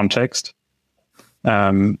the context.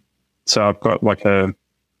 So I've got like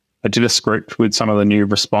I did a script with some of the new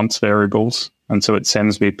response variables, and so it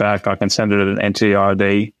sends me back. I can send it an entity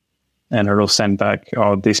ID, and it'll send back,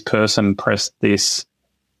 this person pressed this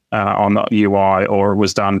on the UI, or it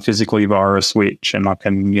was done physically via a switch, and I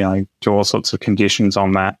can, do all sorts of conditions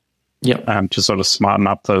on that. Yep. To sort of smarten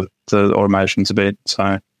up the automations a bit.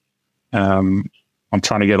 So I'm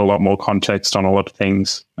trying to get a lot more context on a lot of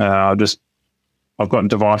things. I've got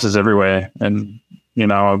devices everywhere, and,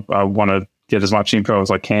 I want to get as much info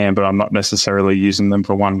as I can, but I'm not necessarily using them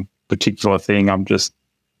for one particular thing. I'm just,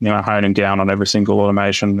 honing down on every single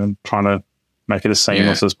automation and trying to make it as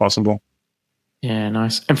seamless as possible. Yeah,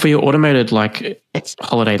 nice. And for your automated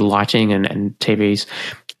holiday lighting and TVs,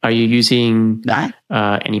 are you using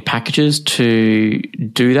any packages to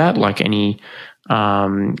do that, like any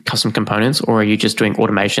custom components, or are you just doing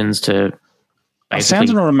automations to basically... It sounds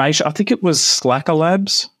an automation. I think it was Slacker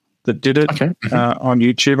Labs that did it on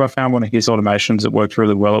YouTube. I found one of his automations that worked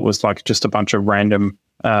really well. It was like just a bunch of random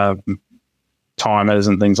timers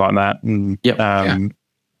and things like that. And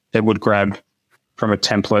it would grab from a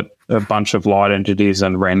template a bunch of light entities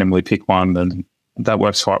and randomly pick one, and that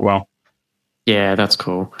works quite well. Yeah, that's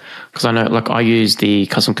cool. Because I know, I use the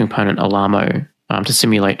custom component Alarmo to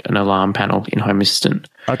simulate an alarm panel in Home Assistant.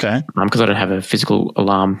 Okay. Because I don't have a physical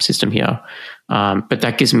alarm system here. But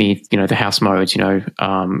that gives me, the house modes,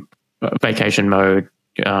 vacation mode,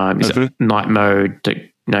 night mode,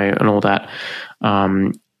 and all that.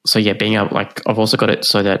 So yeah, being able, I've also got it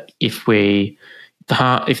so that if the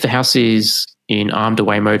house is in armed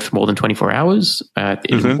away mode for more than 24 hours,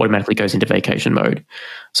 it automatically goes into vacation mode.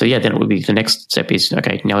 So yeah, then it would be the next step is,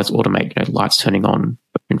 okay, now let's automate, lights turning on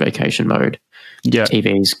in vacation mode,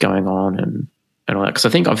 TVs going on and all that. Because I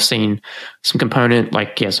think I've seen some component,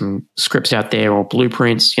 some scripts out there or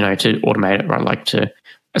blueprints, to automate it, right? To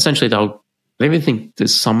essentially I even think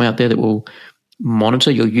there's some out there that will monitor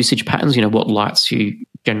your usage patterns, what lights you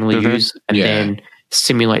generally use, and then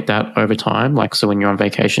simulate that over time. So when you're on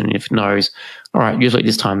vacation, if it knows, all right, usually at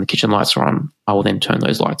this time the kitchen lights are on, I will then turn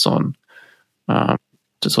those lights on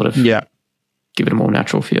to sort of give it a more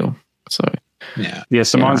natural feel. So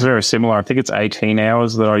so mine's very similar. I think it's 18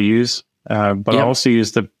 hours that I use, but I also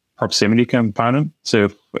use the proximity component. So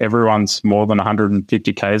if everyone's more than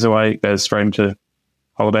 150 Ks away, it goes straight into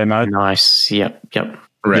holiday mode. Nice. Yep.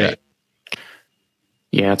 Right.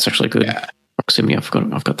 Yeah, it's actually good. Yeah. Proximity, I've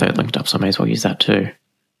got that linked up, so I may as well use that too.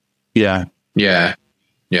 Yeah. Yeah.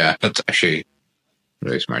 Yeah. That's actually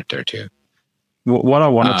really smart there too. What I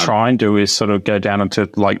want to try and do is sort of go down into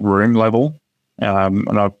like room level.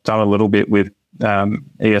 And I've done a little bit with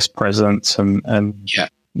ES Presence and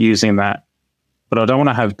using that. But I don't want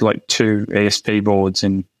to have like 2 ESP boards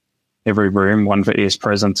in every room, one for ES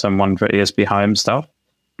Presence and one for ESP Home stuff.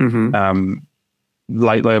 Mm-hmm.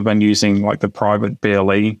 Lately, I've been using like the private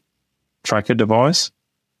BLE tracker device.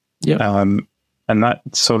 Yeah. And that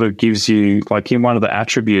sort of gives you, like in one of the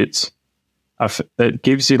attributes, it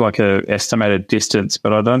gives you like a estimated distance,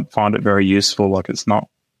 but I don't find it very useful. Like it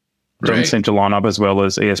doesn't seem to line up as well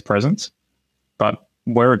as ES Presence. But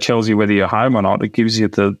where it tells you whether you're home or not, it gives you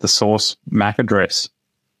the source MAC address.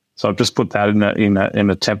 So I've just put that in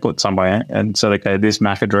a template somewhere and said, okay, this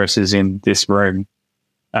MAC address is in this room.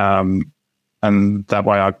 And that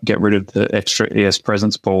way I get rid of the extra ES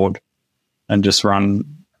Presence board and just run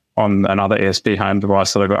on another ESP Home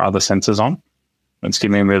device that I've got other sensors on. It's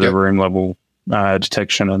giving me the room level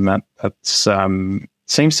detection, and that's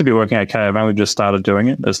seems to be working okay. I've only just started doing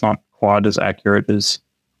it. It's not quite as accurate as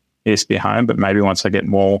ESP Home, but maybe once I get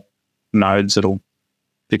more nodes, it'll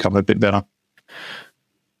pick up a bit better.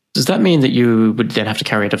 Does that mean that you would then have to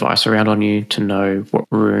carry a device around on you to know what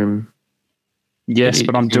room? Yes,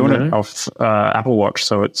 but I'm doing it off Apple Watch,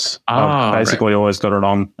 so I've basically always got it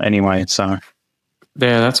on anyway. So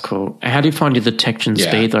yeah, that's cool. How do you find your detection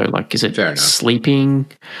speed though? Like, is it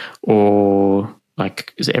sleeping, or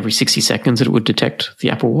like is it every 60 seconds that it would detect the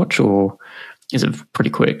Apple Watch, or is it pretty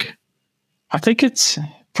quick? I think it's,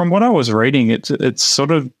 from what I was reading, it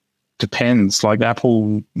sort of depends. Like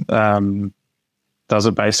Apple does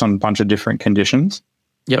it based on a bunch of different conditions.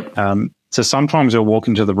 Yep. So sometimes you'll walk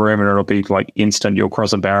into the room and it'll be like instant. You'll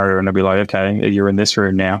cross a barrier and it'll be like, okay, you're in this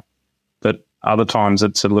room now. But other times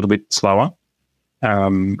it's a little bit slower.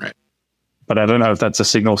 But I don't know if that's a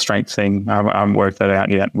signal strength thing. I haven't worked that out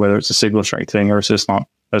yet, whether it's a signal strength thing or it's just not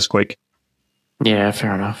as quick. Yeah,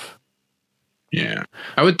 fair enough. Yeah.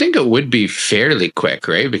 I would think it would be fairly quick,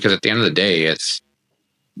 right? Because at the end of the day, it's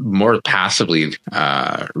more passively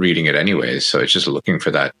reading it anyways. So it's just looking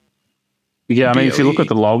for that. Yeah, I mean, if you look at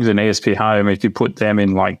the logs in ESP Home, if you put them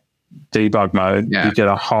in like debug mode, you get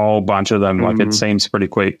a whole bunch of them. Like it seems pretty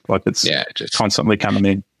quick. Like it's just constantly coming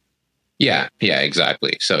in. Yeah,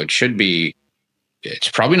 exactly. So it should be, it's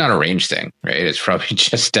probably not a range thing, right? It's probably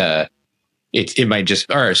just it might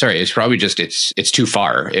just, or sorry, it's probably just it's too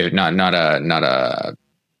far. Not a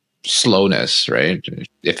slowness, right?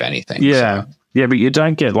 If anything. Yeah. So. Yeah, but you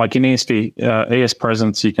don't get, like in ES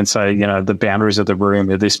Presence, you can say, the boundaries of the room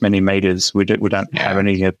are this many meters. We don't have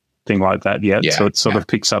anything like that yet. So it sort of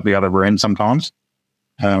picks up the other room sometimes.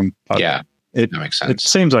 But that makes sense. It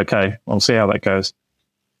seems okay. We'll see how that goes.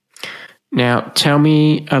 Now, tell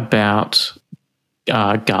me about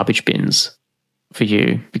garbage bins for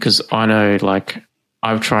you, because I know, like,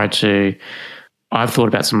 I've thought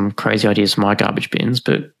about some crazy ideas for my garbage bins,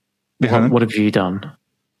 but what have you done?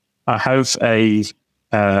 I have a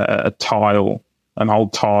tile, an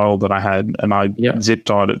old tile that I had, and I zip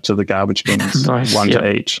tied it to the garbage bins, nice. One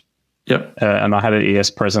to each. Yep. And I had an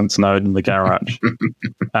ES Presence node in the garage.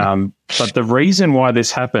 But the reason why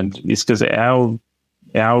this happened is because our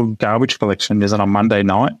garbage collection is on a Monday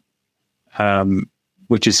night,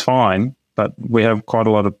 which is fine, but we have quite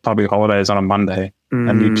a lot of public holidays on a Monday,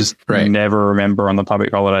 and you just never remember on the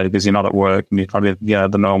public holiday because you're not at work and you're probably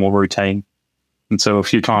the normal routine. And so a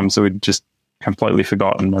few times we'd just completely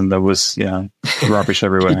forgotten and there was, rubbish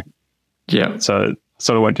everywhere. Yeah. So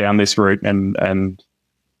sort of went down this route and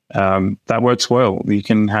that works well. You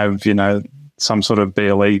can have, some sort of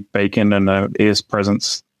BLE beacon and a ES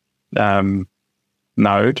Presence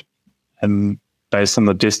node, and based on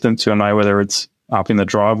the distance, you'll know whether it's up in the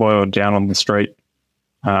driveway or down on the street.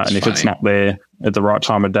 And if it's not there at the right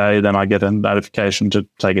time of day, then I get a notification to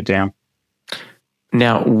take it down.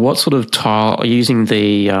 Now, what sort of tile are you using?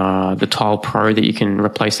 The Tile Pro that you can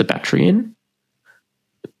replace the battery in?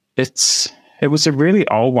 It was a really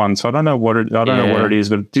old one, so I don't know what it is,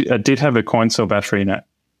 but it did have a coin cell battery in it.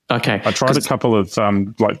 Okay, I tried a couple of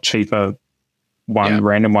cheaper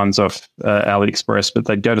random ones off AliExpress, but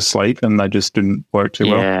they'd go to sleep and they just didn't work too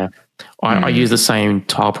well. Yeah, I use the same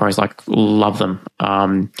Tile Pros. Like, love them.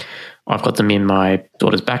 I've got them in my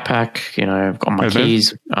daughter's backpack. I've got my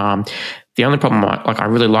keys. The only problem, I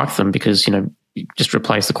really like them because, you just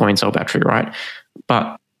replace the coin cell battery, right?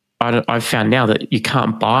 But I've found now that you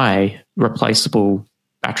can't buy replaceable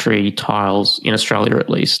battery tiles in Australia, at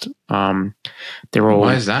least. They're all.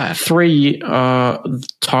 Why is that? 3 they've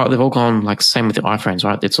all gone like same with the iPhones,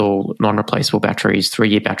 right? It's all non-replaceable batteries,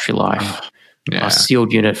 3-year battery life, a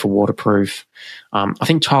sealed unit for waterproof. I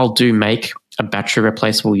think Tile do make a battery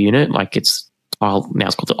replaceable unit, like it's Tile now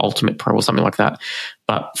it's called the Ultimate Pro or something like that.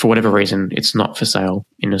 But for whatever reason, it's not for sale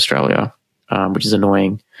in Australia, which is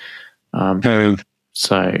annoying.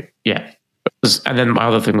 So yeah, and then my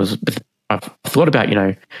other thing was I've thought about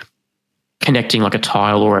connecting like a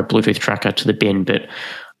Tile or a Bluetooth tracker to the bin, but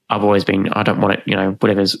I've always been I don't want it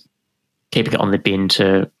whatever's keeping it on the bin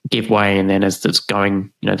to give way, and then as it's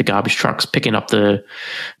going the garbage truck's picking up the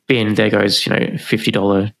bin, there goes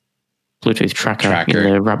 $50 Bluetooth tracker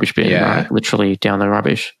in the rubbish bin, right? Literally down the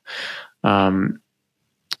rubbish. But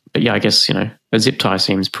yeah, I guess a zip tie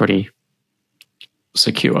seems pretty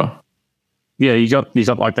secure. Yeah, you got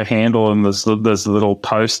like the handle, and there's a little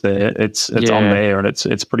post there. It's on there, and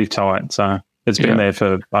it's pretty tight. So it's been there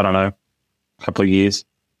for I don't know, a couple of years.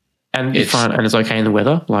 And it's fine, and it's okay in the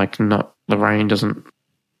weather. Like not the rain doesn't.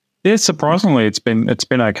 Yeah, surprisingly, it's been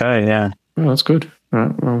okay. Yeah. Oh, that's good. All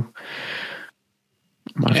right.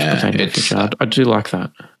 Well, I have to put it I do like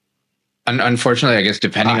that. Unfortunately, I guess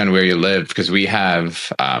depending on where you live, because we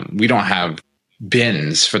don't have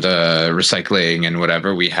bins for the recycling and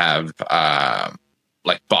whatever. We have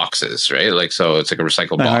like boxes, right? Like so, it's like a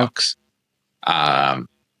recycle box.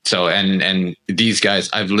 So and these guys,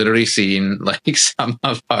 I've literally seen like some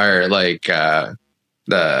of our like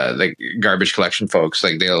the garbage collection folks,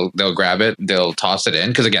 like they'll grab it, they'll toss it in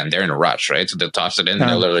because again they're in a rush, right? So they'll toss it in and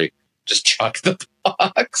they'll literally just chuck the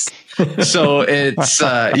box. So it's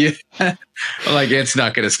like it's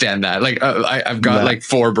not going to stand that. Like I've got like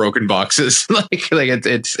 4 broken boxes. like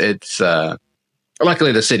it's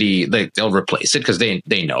luckily the city they'll replace it because they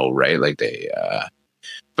know, right? Like they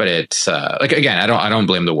but it's like again I don't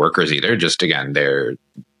blame the workers either. Just again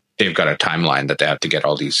they've got a timeline that they have to get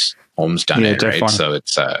all these homes done in, right? So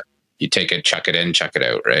it's you take it, chuck it in, chuck it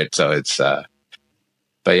out, right? So it's but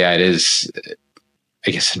yeah, it is. I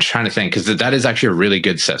guess I'm trying to think because that is actually a really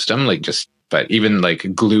good system. But even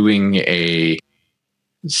like gluing a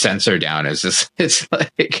sensor down is just it's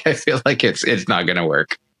like I feel like it's not going to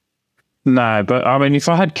work. No, but I mean, if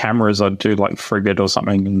I had cameras, I'd do like Frigate or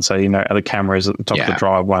something and say, are the cameras at the top of the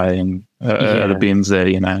driveway and are the bins there,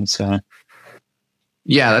 So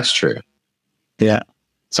yeah, that's true. Yeah,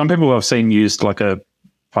 some people I've seen used like a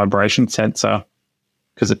vibration sensor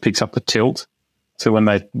because it picks up the tilt. So when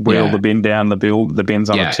they wheel the bin down, the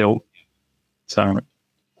bin's on a tilt. So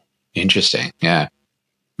interesting, yeah.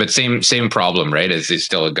 But same problem, right? As they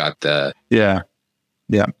still got the yeah.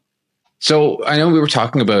 So I know we were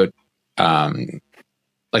talking about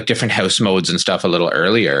like different house modes and stuff a little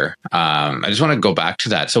earlier. I just want to go back to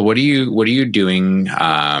that. So what are you doing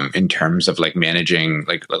in terms of like managing?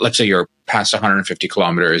 Like let's say you're past 150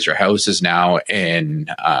 kilometers, your house is now in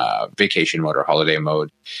vacation mode or holiday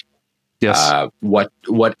mode. Yes. What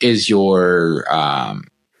is your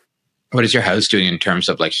house doing in terms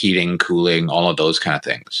of like heating, cooling, all of those kind of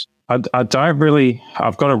things? I don't really.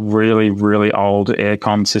 I've got a really, really old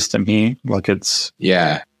aircon system here. Like it's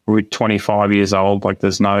 25 years old. Like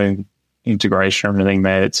there's no integration or anything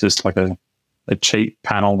there. It's just like a cheap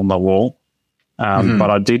panel on the wall.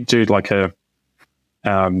 But I did do like it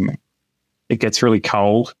gets really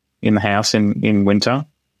cold in the house in winter.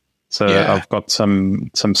 So I've got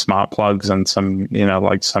some smart plugs and some,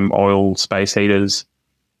 like some oil space heaters,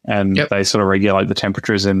 and they sort of regulate the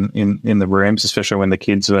temperatures in the rooms, especially when the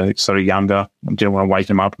kids were sort of younger. I didn't want to wake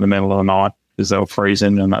them up in the middle of the night because they were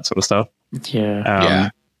freezing and that sort of stuff.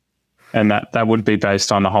 Yeah. And that would be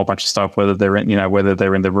based on a whole bunch of stuff, whether they're in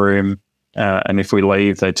the room, and if we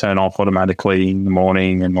leave, they turn off automatically in the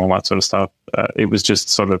morning and all that sort of stuff. It was just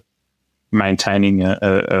sort of maintaining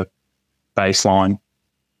a baseline.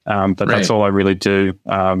 But that's all I really do.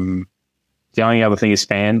 The only other thing is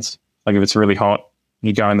fans. Like if it's really hot,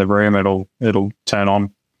 you go in the room, it'll turn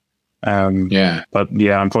on. But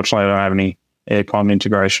yeah, unfortunately, I don't have any aircon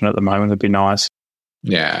integration at the moment. It'd be nice.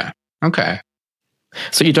 Yeah. Okay.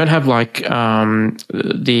 So you don't have like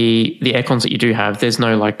the aircons that you do have. There's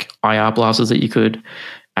no like IR blasters that you could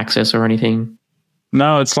access or anything.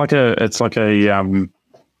 No, it's like a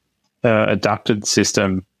ducted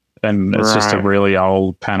system. And it's just a really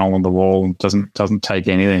old panel on the wall and doesn't take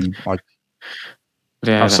anything. Like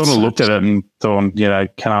I sort of looked at it and thought,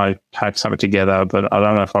 can I hack something together? But I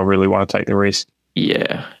don't know if I really want to take the risk.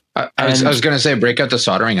 Yeah. I was going to say, break out the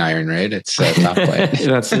soldering iron, right? It's top play.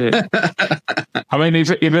 That's it. I mean,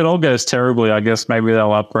 if it all goes terribly, I guess maybe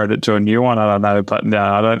they'll upgrade it to a new one. I don't know, but no,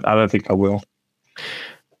 I don't think I will.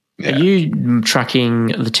 Are you tracking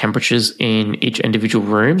the temperatures in each individual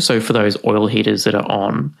room? So for those oil heaters that are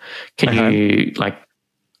on, can you like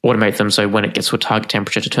automate them so when it gets to a target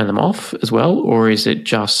temperature to turn them off as well? Or is it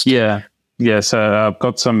just... Yeah. So I've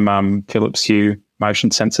got some Philips Hue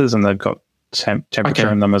motion sensors, and they've got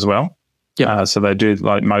temperature in them as well. Yeah. So they do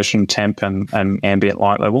like motion, temp, and ambient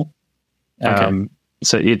light level.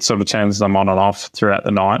 So it sort of turns them on and off throughout the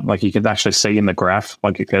night. Like you can actually see in the graph,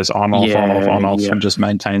 like it goes on, off, on, off, and just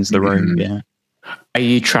maintains the room. Yeah. Are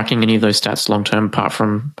you tracking any of those stats long term apart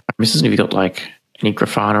from Mrs.? Have you got like any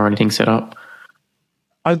Grafana or anything set up?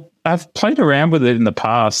 I've played around with it in the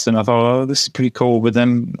past, and I thought, oh, this is pretty cool. But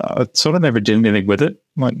then I sort of never did anything with it.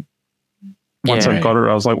 Like once I've got it,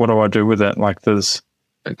 I was like, what do I do with it? Like there's...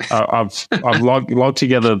 I've logged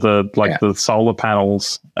together the solar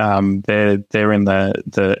panels. They're in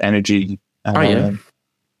the energy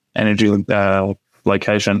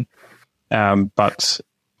location. But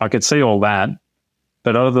I could see all that.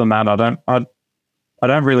 But other than that, I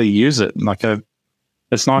don't really use it. Like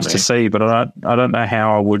it's nice to see, but I don't know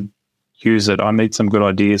how I would use it. I need some good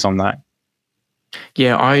ideas on that.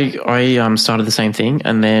 Yeah, I started the same thing,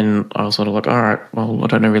 and then I was sort of like, all right, well, I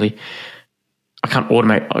don't know really. I can't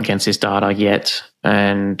automate against this data yet.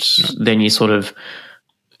 And then you sort of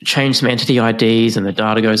change some entity IDs and the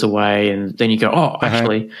data goes away. And then you go,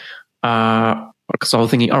 actually, because I was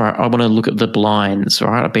thinking, all right, I want to look at the blinds. All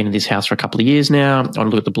right, I've been in this house for a couple of years now. I want to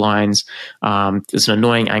look at the blinds. There's an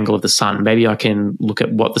annoying angle of the sun. Maybe I can look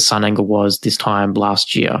at what the sun angle was this time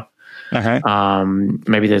last year.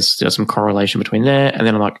 Maybe there's some correlation between there. And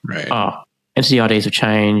then I'm like, entity IDs have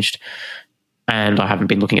changed. And I haven't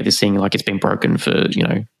been looking at this thing like it's been broken for,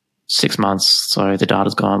 6 months. So the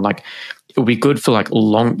data's gone. Like it would be good for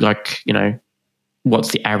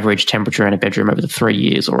what's the average temperature in a bedroom over the 3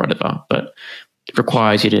 years or whatever. But it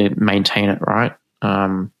requires you to maintain it, right?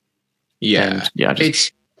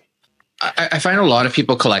 I find a lot of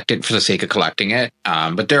people collect it for the sake of collecting it,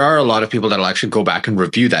 but there are a lot of people that'll actually go back and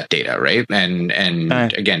review that data, right? And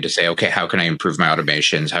again, to say, okay, how can I improve my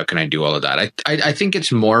automations? How can I do all of that? I think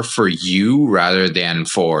it's more for you rather than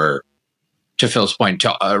to Phil's point,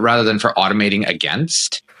 rather than for automating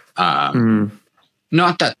against.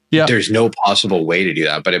 Not that there's no possible way to do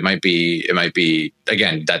that, but it might be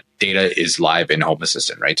again, that data is live in Home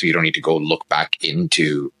Assistant, right? So you don't need to go look back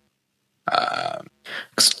into.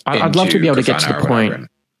 I'd love to be able to get to the point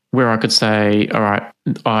where I could say, all right,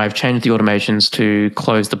 I've changed the automations to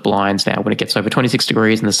close the blinds now when it gets over 26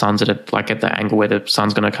 degrees and the sun's at the angle where the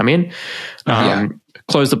sun's going to come in.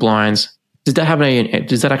 Close the blinds. Does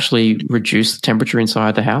that actually reduce the temperature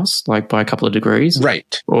inside the house, like by a couple of degrees?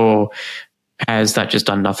 Right. Or has that just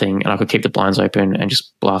done nothing and I could keep the blinds open and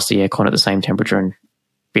just blast the aircon at the same temperature and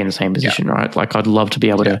be in the same position, right? Like I'd love to be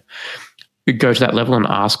able to go to that level and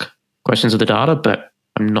ask questions of the data, but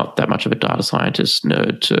I'm not that much of a data scientist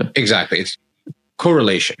nerd to... Exactly. It's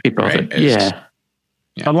correlation, right?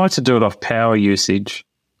 I'd like to do it off power usage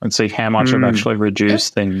and see how much it actually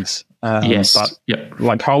reduced things. But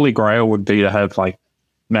like Holy Grail would be to have like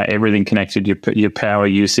everything connected, your power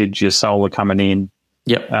usage, your solar coming in,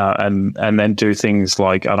 and then do things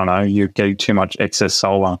like, I don't know, you're getting too much excess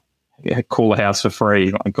solar, cool the house for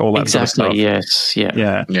free, like all that sort of stuff. Yes.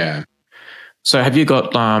 Yeah. So have you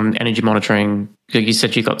got energy monitoring? You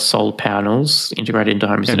said you got solar panels integrated into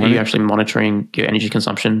Home Assistant. Are you actually monitoring your energy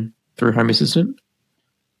consumption through Home Assistant?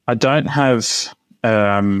 I don't have...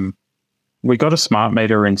 we got a smart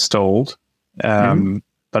meter installed,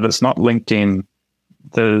 but it's not linked in.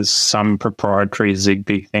 There's some proprietary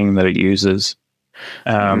Zigbee thing that it uses.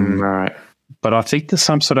 Right. But I think there's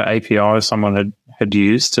some sort of API someone had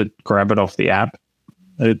used to grab it off the app.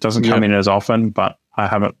 It doesn't come in as often, but I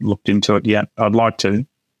haven't looked into it yet. I'd like to.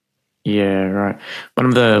 Yeah, right. One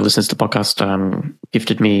of the listeners to the podcast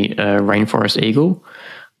gifted me a Rainforest Eagle.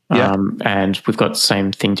 And we've got the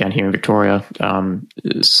same thing down here in Victoria.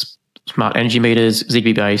 Smart energy meters,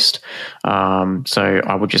 Zigbee based. So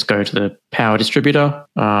I would just go to the power distributor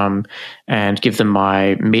and give them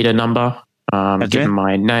my meter number, give them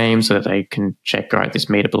my name so that they can check, right, this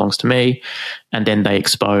meter belongs to me. And then they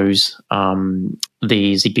expose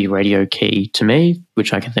the Zigbee radio key to me,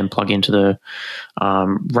 which I can then plug into the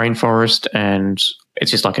Rainforest. And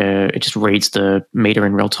it's just it just reads the meter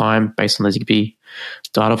in real time based on the Zigbee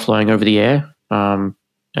data flowing over the air. I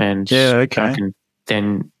can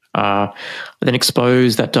then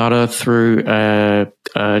expose that data through a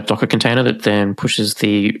Docker container that then pushes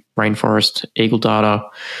the Rainforest Eagle data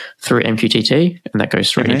through MQTT, and that goes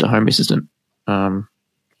straight into Home Assistant. And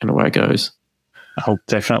away it goes. I'll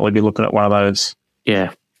definitely be looking at one of those.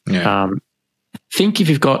 Yeah. Think if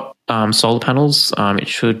you've got solar panels. It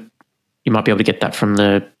should. You might be able to get that from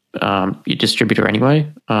your distributor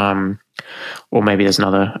anyway, or maybe there's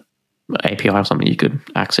another API or something you could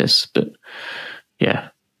access. But yeah,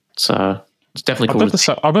 it's definitely cool.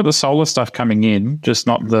 I've got the solar stuff coming in, just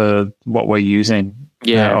not what we're using.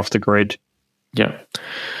 Off the grid. Yeah.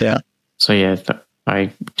 So yeah,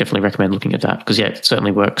 I definitely recommend looking at that because it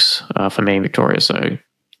certainly works for me in Victoria. So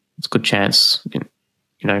it's a good chance.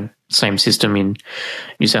 Same system in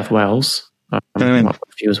New South Wales. Might work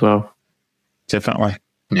for you as well. Definitely.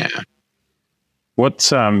 Yeah.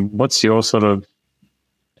 What's your sort of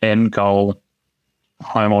end goal,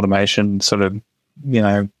 home automation sort of,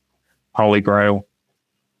 holy grail?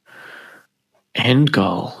 End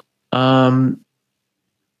goal.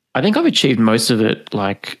 I think I've achieved most of it.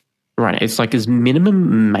 Like, right, it's like as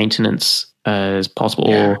minimum maintenance as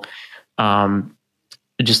possible, or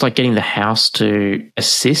just like getting the house to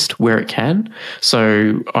assist where it can.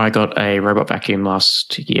 So I got a robot vacuum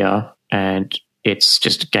last year, and it's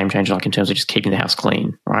just a game changer, like in terms of just keeping the house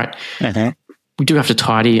clean, right? Mm-hmm. We do have to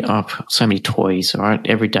tidy up so many toys, all right?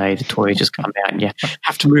 Every day the toys just come out and you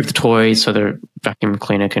have to move the toys so the vacuum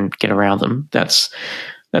cleaner can get around them. That's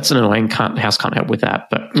an annoying. The house can't help with that.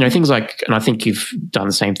 But, things like, and I think you've done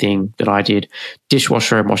the same thing that I did,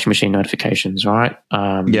 dishwasher and washing machine notifications, right?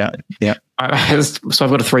 Yeah. So I've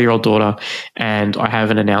got a 3-year-old daughter, and I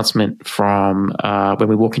have an announcement from when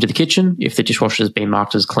we walk into the kitchen, if the dishwasher has been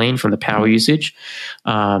marked as clean from the power usage,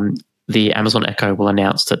 the Amazon Echo will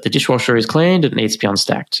announce that the dishwasher is cleaned and it needs to be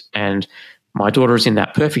unstacked. And my daughter is in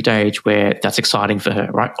that perfect age where that's exciting for her,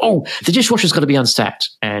 right? Oh, the dishwasher's got to be unstacked.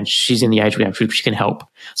 And she's in the age where she can help.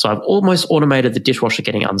 So I've almost automated the dishwasher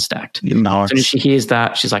getting unstacked. Nice. As soon as she hears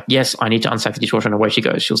that, she's like, yes, I need to unstack the dishwasher. And away she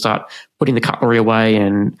goes. She'll start putting the cutlery away,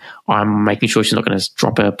 and I'm making sure she's not going to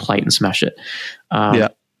drop her plate and smash it. I've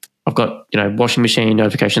got, washing machine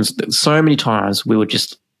notifications. So many times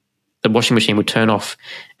the washing machine would turn off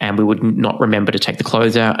and we would not remember to take the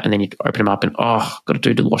clothes out, and then you'd open them up and, got to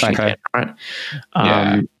do the washing again, right?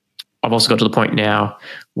 I've also got to the point now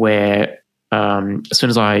where as soon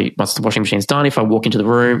as once the washing machine's done, if I walk into the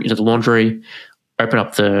room, into the laundry, open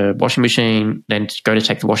up the washing machine, then go to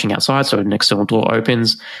take the washing outside, so an external door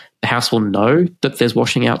opens, the house will know that there's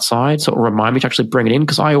washing outside, so it will remind me to actually bring it in,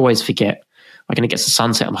 because I always forget. Like, when it gets to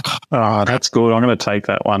sunset, I'm like, oh, that's good. I'm going to take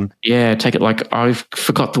that one. Yeah, take it. Like, I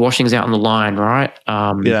forgot the washing's out on the line, right?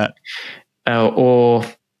 And then the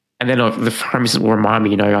home assistant will remind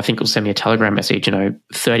me, I think it'll send me a Telegram message,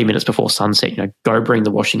 30 minutes before sunset, go bring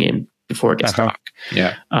the washing in before it gets dark.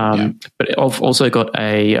 Yeah. But I've also got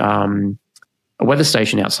a weather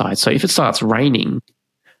station outside. So if it starts raining,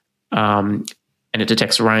 and it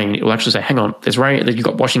detects rain, it will actually say, hang on, there's rain, you've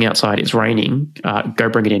got washing outside, it's raining, go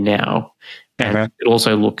bring it in now. And it'll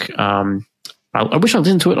also look, I wish I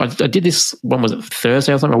listened to it. I did this, when was it,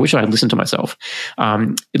 Thursday or something? I wish I had listened to myself.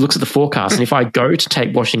 It looks at the forecast, and if I go to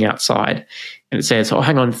take washing outside and it says, oh,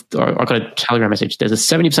 hang on, I got a Telegram message, there's a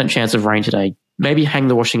 70% chance of rain today, maybe hang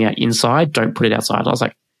the washing out inside, don't put it outside. I was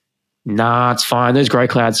like, nah, it's fine. Those grey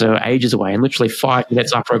clouds are ages away. And literally 5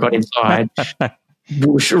 minutes after I got inside,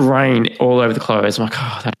 whoosh, rain all over the clothes. I'm like,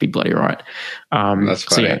 oh, that'd be bloody right. That's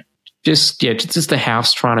funny. So just the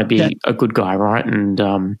house trying to be a good guy, right? And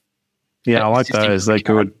I like those. They're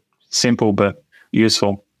good, simple but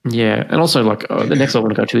useful. Yeah, and also like the next I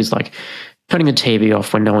want to go to is like turning the TV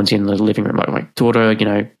off when no one's in the living room. Like daughter,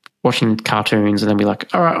 watching cartoons, and then be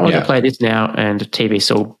like, all right, I want to play this now, and the TV's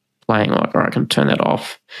still playing. I'm like, all right, I can turn that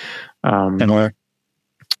off.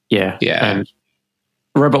 Yeah. And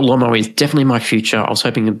robot lawnmower is definitely my future. I was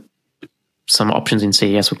hoping some options in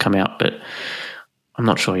CES would come out, but I'm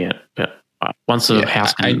not sure yet. But once the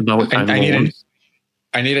house can mow its own lawn.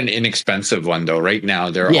 I need an inexpensive one though. Right now,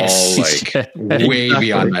 they're all like way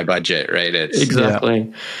beyond my budget. Right? It's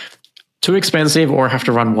exactly too expensive, or have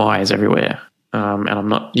to run wires everywhere. And I'm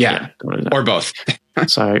not. Or both.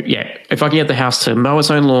 So if I can get the house to mow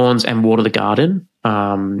its own lawns and water the garden,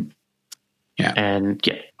 and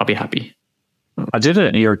I'll be happy. I did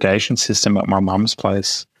an irrigation system at my mum's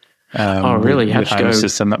place. Oh, really? How'd you go?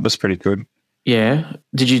 System that was pretty good. Yeah.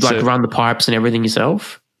 Did you run the pipes and everything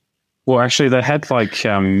yourself? Well, actually, they had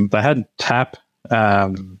tap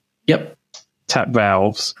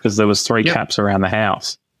valves, because there was 3 taps around the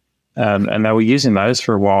house, and they were using those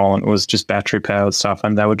for a while, and it was just battery powered stuff,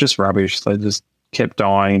 and they were just rubbish. They just kept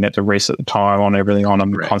dying. You had to reset the tire on everything on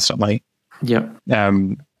them constantly. Yep.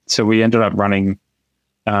 So we ended up running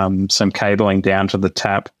some cabling down to the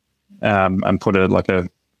tap and put a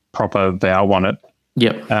proper valve on it.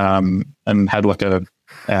 Yep. And had it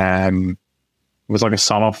was like a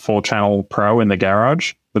Sonoff 4-channel Pro in the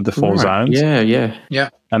garage. with the 4 zones. Yeah.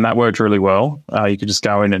 And that worked really well. You could just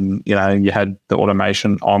go in and, you had the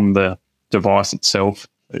automation on the device itself.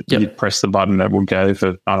 Yep. You'd press the button, it would go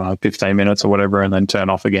for, 15 minutes or whatever, and then turn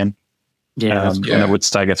off again. Yeah. And it would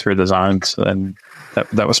stagger through the zones. And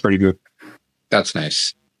that was pretty good. That's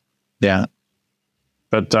nice. Yeah.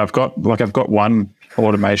 But I've got one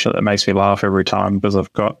automation that makes me laugh every time, because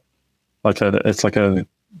I've got it's like a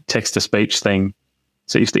text to speech thing.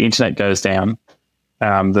 So if the internet goes down,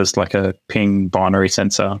 there's like a ping binary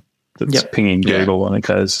sensor that's pinging Google, and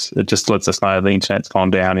it just lets us know the internet's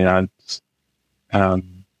gone down,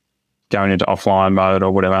 going into offline mode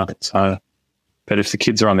or whatever. So, but if the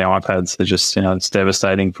kids are on the iPads, they're just, it's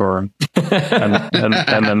devastating for them.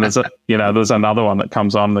 and then there's another one that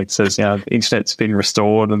comes on that says, the internet's been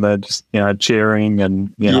restored, and they're just, cheering,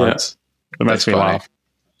 and, it makes me laugh.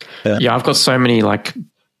 Yeah, I've got so many like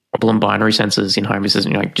problem binary sensors in Home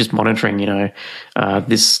Assistant, just monitoring,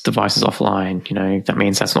 this device is offline, that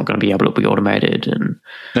means that's not going to be able to be automated. And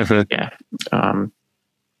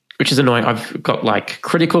which is annoying. I've got like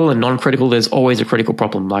critical and non-critical. There's always a critical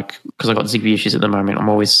problem, like, because I've got Zigbee issues at the moment. I'm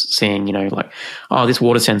always seeing, this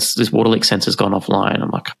water leak sensor's gone offline.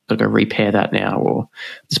 I'm like, I've got to go repair that now, or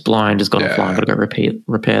this blind has gone offline. I've got to go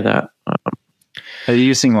repair that. Are you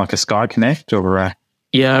using like a Sky Connect or?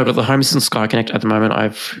 Yeah, I've got the Home Assistant Sky Connect at the moment.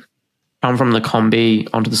 I've come from the Combi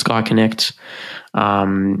onto the Sky Connect. I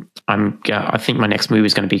think my next move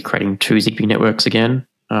is going to be creating 2 Zigbee networks again.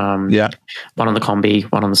 One on the Combi,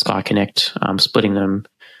 one on the Sky Connect, splitting them.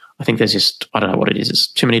 I think there's just, I don't know what it is. It's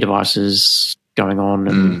too many devices going on,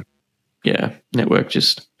 and network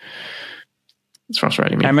it's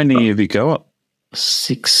frustrating me. How many have you got?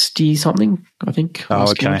 60 something, I think.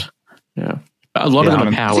 Oh, okay. Yeah. A lot of them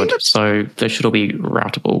are powered, so they should all be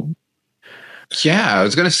routable. Yeah, I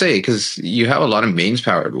was going to say, because you have a lot of mains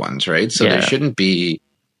powered ones, right? So there shouldn't be,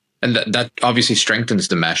 and that obviously strengthens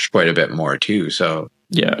the mesh quite a bit more too. So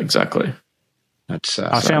yeah, exactly. That's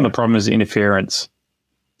I found the problem is interference.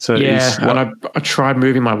 So and I tried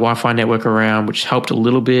moving my Wi-Fi network around, which helped a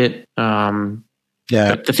little bit. But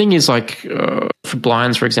the thing is, like for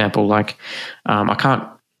blinds, for example, like I can't.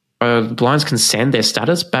 Blinds can send their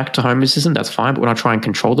status back to Home Assistant. That's fine. But when I try and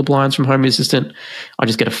control the blinds from Home Assistant, I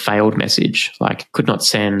just get a failed message. Like, could not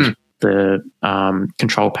send the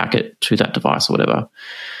control packet to that device or whatever.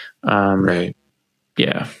 Right.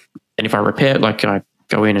 Yeah. And if I repair it, like I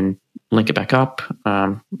go in and link it back up,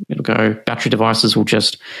 it'll go. Battery devices will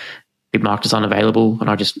just be marked as unavailable, and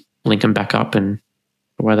I just link them back up, and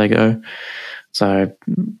away they go. So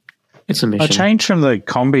it's a mission. I changed from the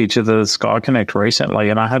Combi to the Sky Connect recently,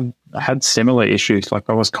 and I had similar issues. Like,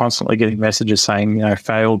 I was constantly getting messages saying,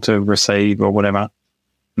 failed to receive or whatever.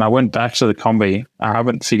 And I went back to the Combi. I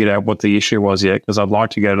haven't figured out what the issue was yet, because I'd like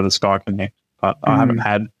to go to the Sky Connect, but I haven't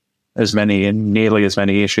had nearly as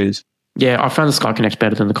many issues. Yeah, I found the Sky Connect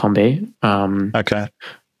better than the Combi. Okay.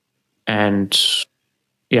 And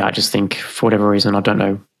yeah, I just think for whatever reason, I don't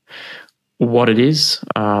know what it is.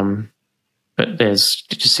 But it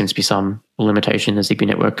just seems to be some limitation in the Zigbee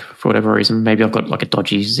network for whatever reason. Maybe I've got like a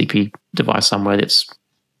dodgy Zigbee device somewhere that's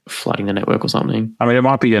flooding the network or something. I mean, it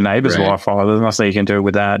might be your neighbour's Wi-Fi. There's nothing you can do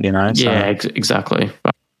with that, So. Yeah, exactly.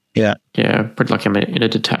 But yeah, pretty lucky I'm in a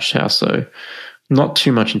detached house, so not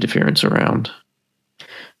too much interference around.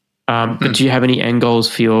 But do you have any end goals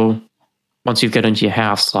for once you get into your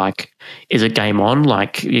house? Like, is it game on?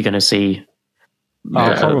 Like, you're going to see...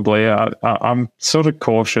 Probably. I'm sort of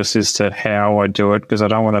cautious as to how I do it, because I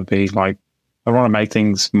don't want to be like, I want to make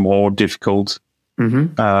things more difficult.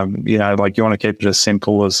 Mm-hmm. Like, you want to keep it as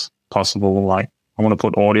simple as possible. Like, I want to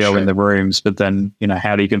put audio in the rooms, but then,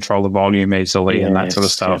 how do you control the volume easily and that sort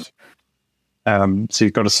of stuff? Yeah. So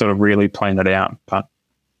you've got to sort of really plan it out. But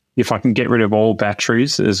if I can get rid of all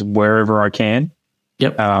batteries is wherever I can.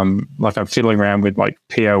 Yep. Like, I'm fiddling around with like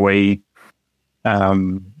PoE,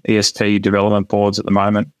 ESP development boards at the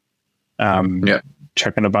moment.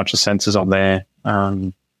 Checking a bunch of sensors on there.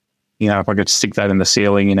 If I could stick that in the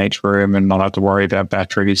ceiling in each room and not have to worry about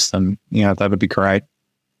batteries, then that would be great.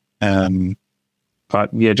 But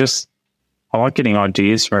yeah, I like getting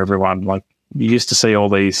ideas from everyone. Like, you used to see all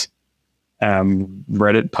these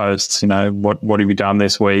Reddit posts, what have you done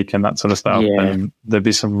this week and that sort of stuff. Yeah. And there'd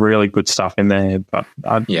be some really good stuff in there, but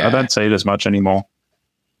I don't see it as much anymore.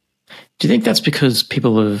 Do you think that's because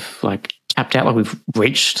people have like tapped out, like we've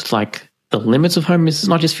reached like the limits of Home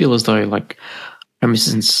Assistant? I just feel as though like Home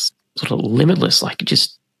Assistant's sort of limitless. Like, it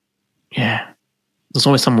just, there's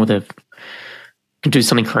always someone can do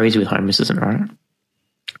something crazy with Home Assistant, right?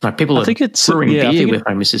 Like, people are brewing beer with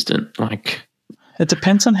Home Assistant. Like, it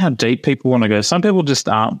depends on how deep people want to go. Some people just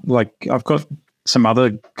aren't. Like, I've got some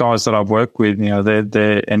other guys that I've worked with,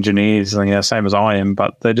 they're engineers, same as I am,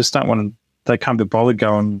 but they just don't want to. They can't be bothered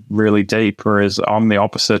going really deep. Whereas I'm the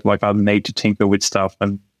opposite. Like I need to tinker with stuff,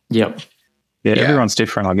 and everyone's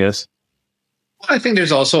different, I guess. Well, I think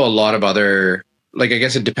there's also a lot of other. Like I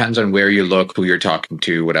guess it depends on where you look, who you're talking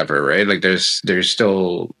to, whatever, right? Like there's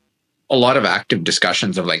still a lot of active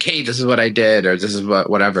discussions of like, hey, this is what I did, or this is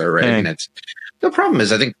whatever, right? And it's the problem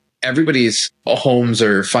is I think everybody's homes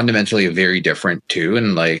are fundamentally very different too,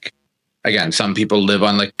 and like again, some people live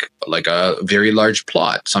on like a very large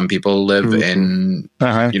plot. Some people live in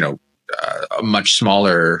a much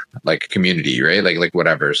smaller like community, right? Like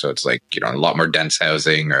whatever. So it's like a lot more dense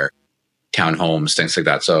housing or townhomes, things like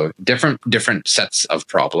that. So different sets of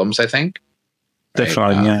problems, I think. Right?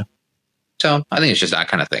 Definitely, yeah. So I think it's just that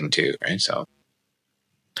kind of thing too, right? So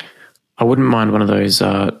I wouldn't mind one of those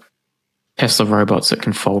Tesla robots that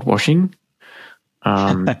can fold washing.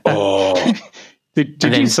 Did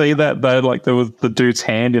you see that though? Like there was the dude's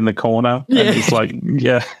hand in the corner. Yeah. And it's like,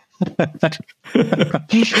 yeah.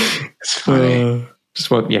 it's funny.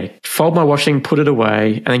 Fold my washing, put it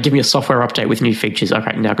away, and then give me a software update with new features.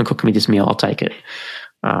 Okay, now I can cook me this meal. I'll take it.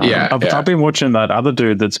 I've been watching that other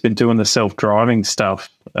dude that's been doing the self-driving stuff.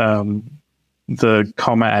 The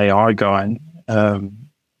Comma AI guy.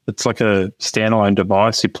 It's like a standalone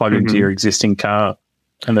device you plug into your existing car,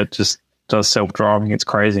 and it just does self-driving. It's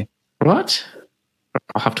crazy. What?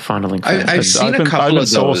 I'll have to find a link. I've seen a couple of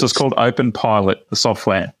source. those. It's called OpenPilot, the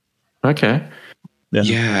software. Okay.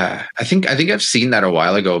 Yeah. I think I've seen that a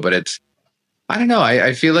while ago, but I don't know.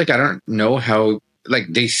 I feel like I don't know how. Like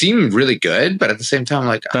they seem really good, but at the same time,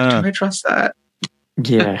 like, do I trust that?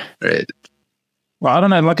 Yeah. Right. Well, I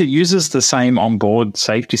don't know. Like it uses the same onboard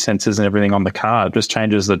safety sensors and everything on the car. It just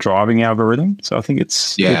changes the driving algorithm. So I think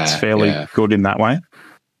it's fairly good in that way.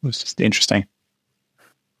 It's just interesting.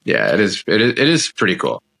 Yeah, it is. It is pretty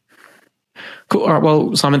cool. Cool. All right.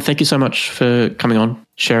 Well, Simon, thank you so much for coming on,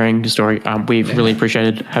 sharing your story. We've really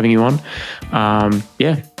appreciated having you on. Thank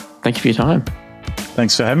you for your time.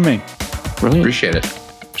 Thanks for having me. Brilliant. Appreciate it.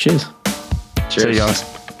 Cheers. See you guys.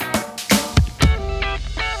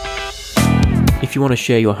 If you want to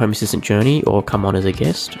share your Home Assistant journey or come on as a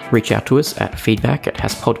guest, reach out to us at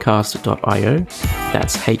feedback@hasspodcast.io.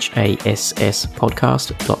 That's HASS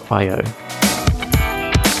podcast.io.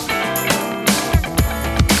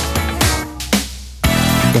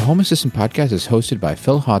 The Home Assistant Podcast is hosted by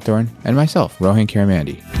Phil Hawthorne and myself, Rohan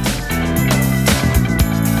Karamandi.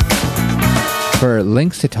 For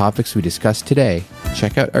links to topics we discussed today,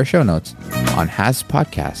 check out our show notes on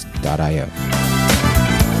hasspodcast.io.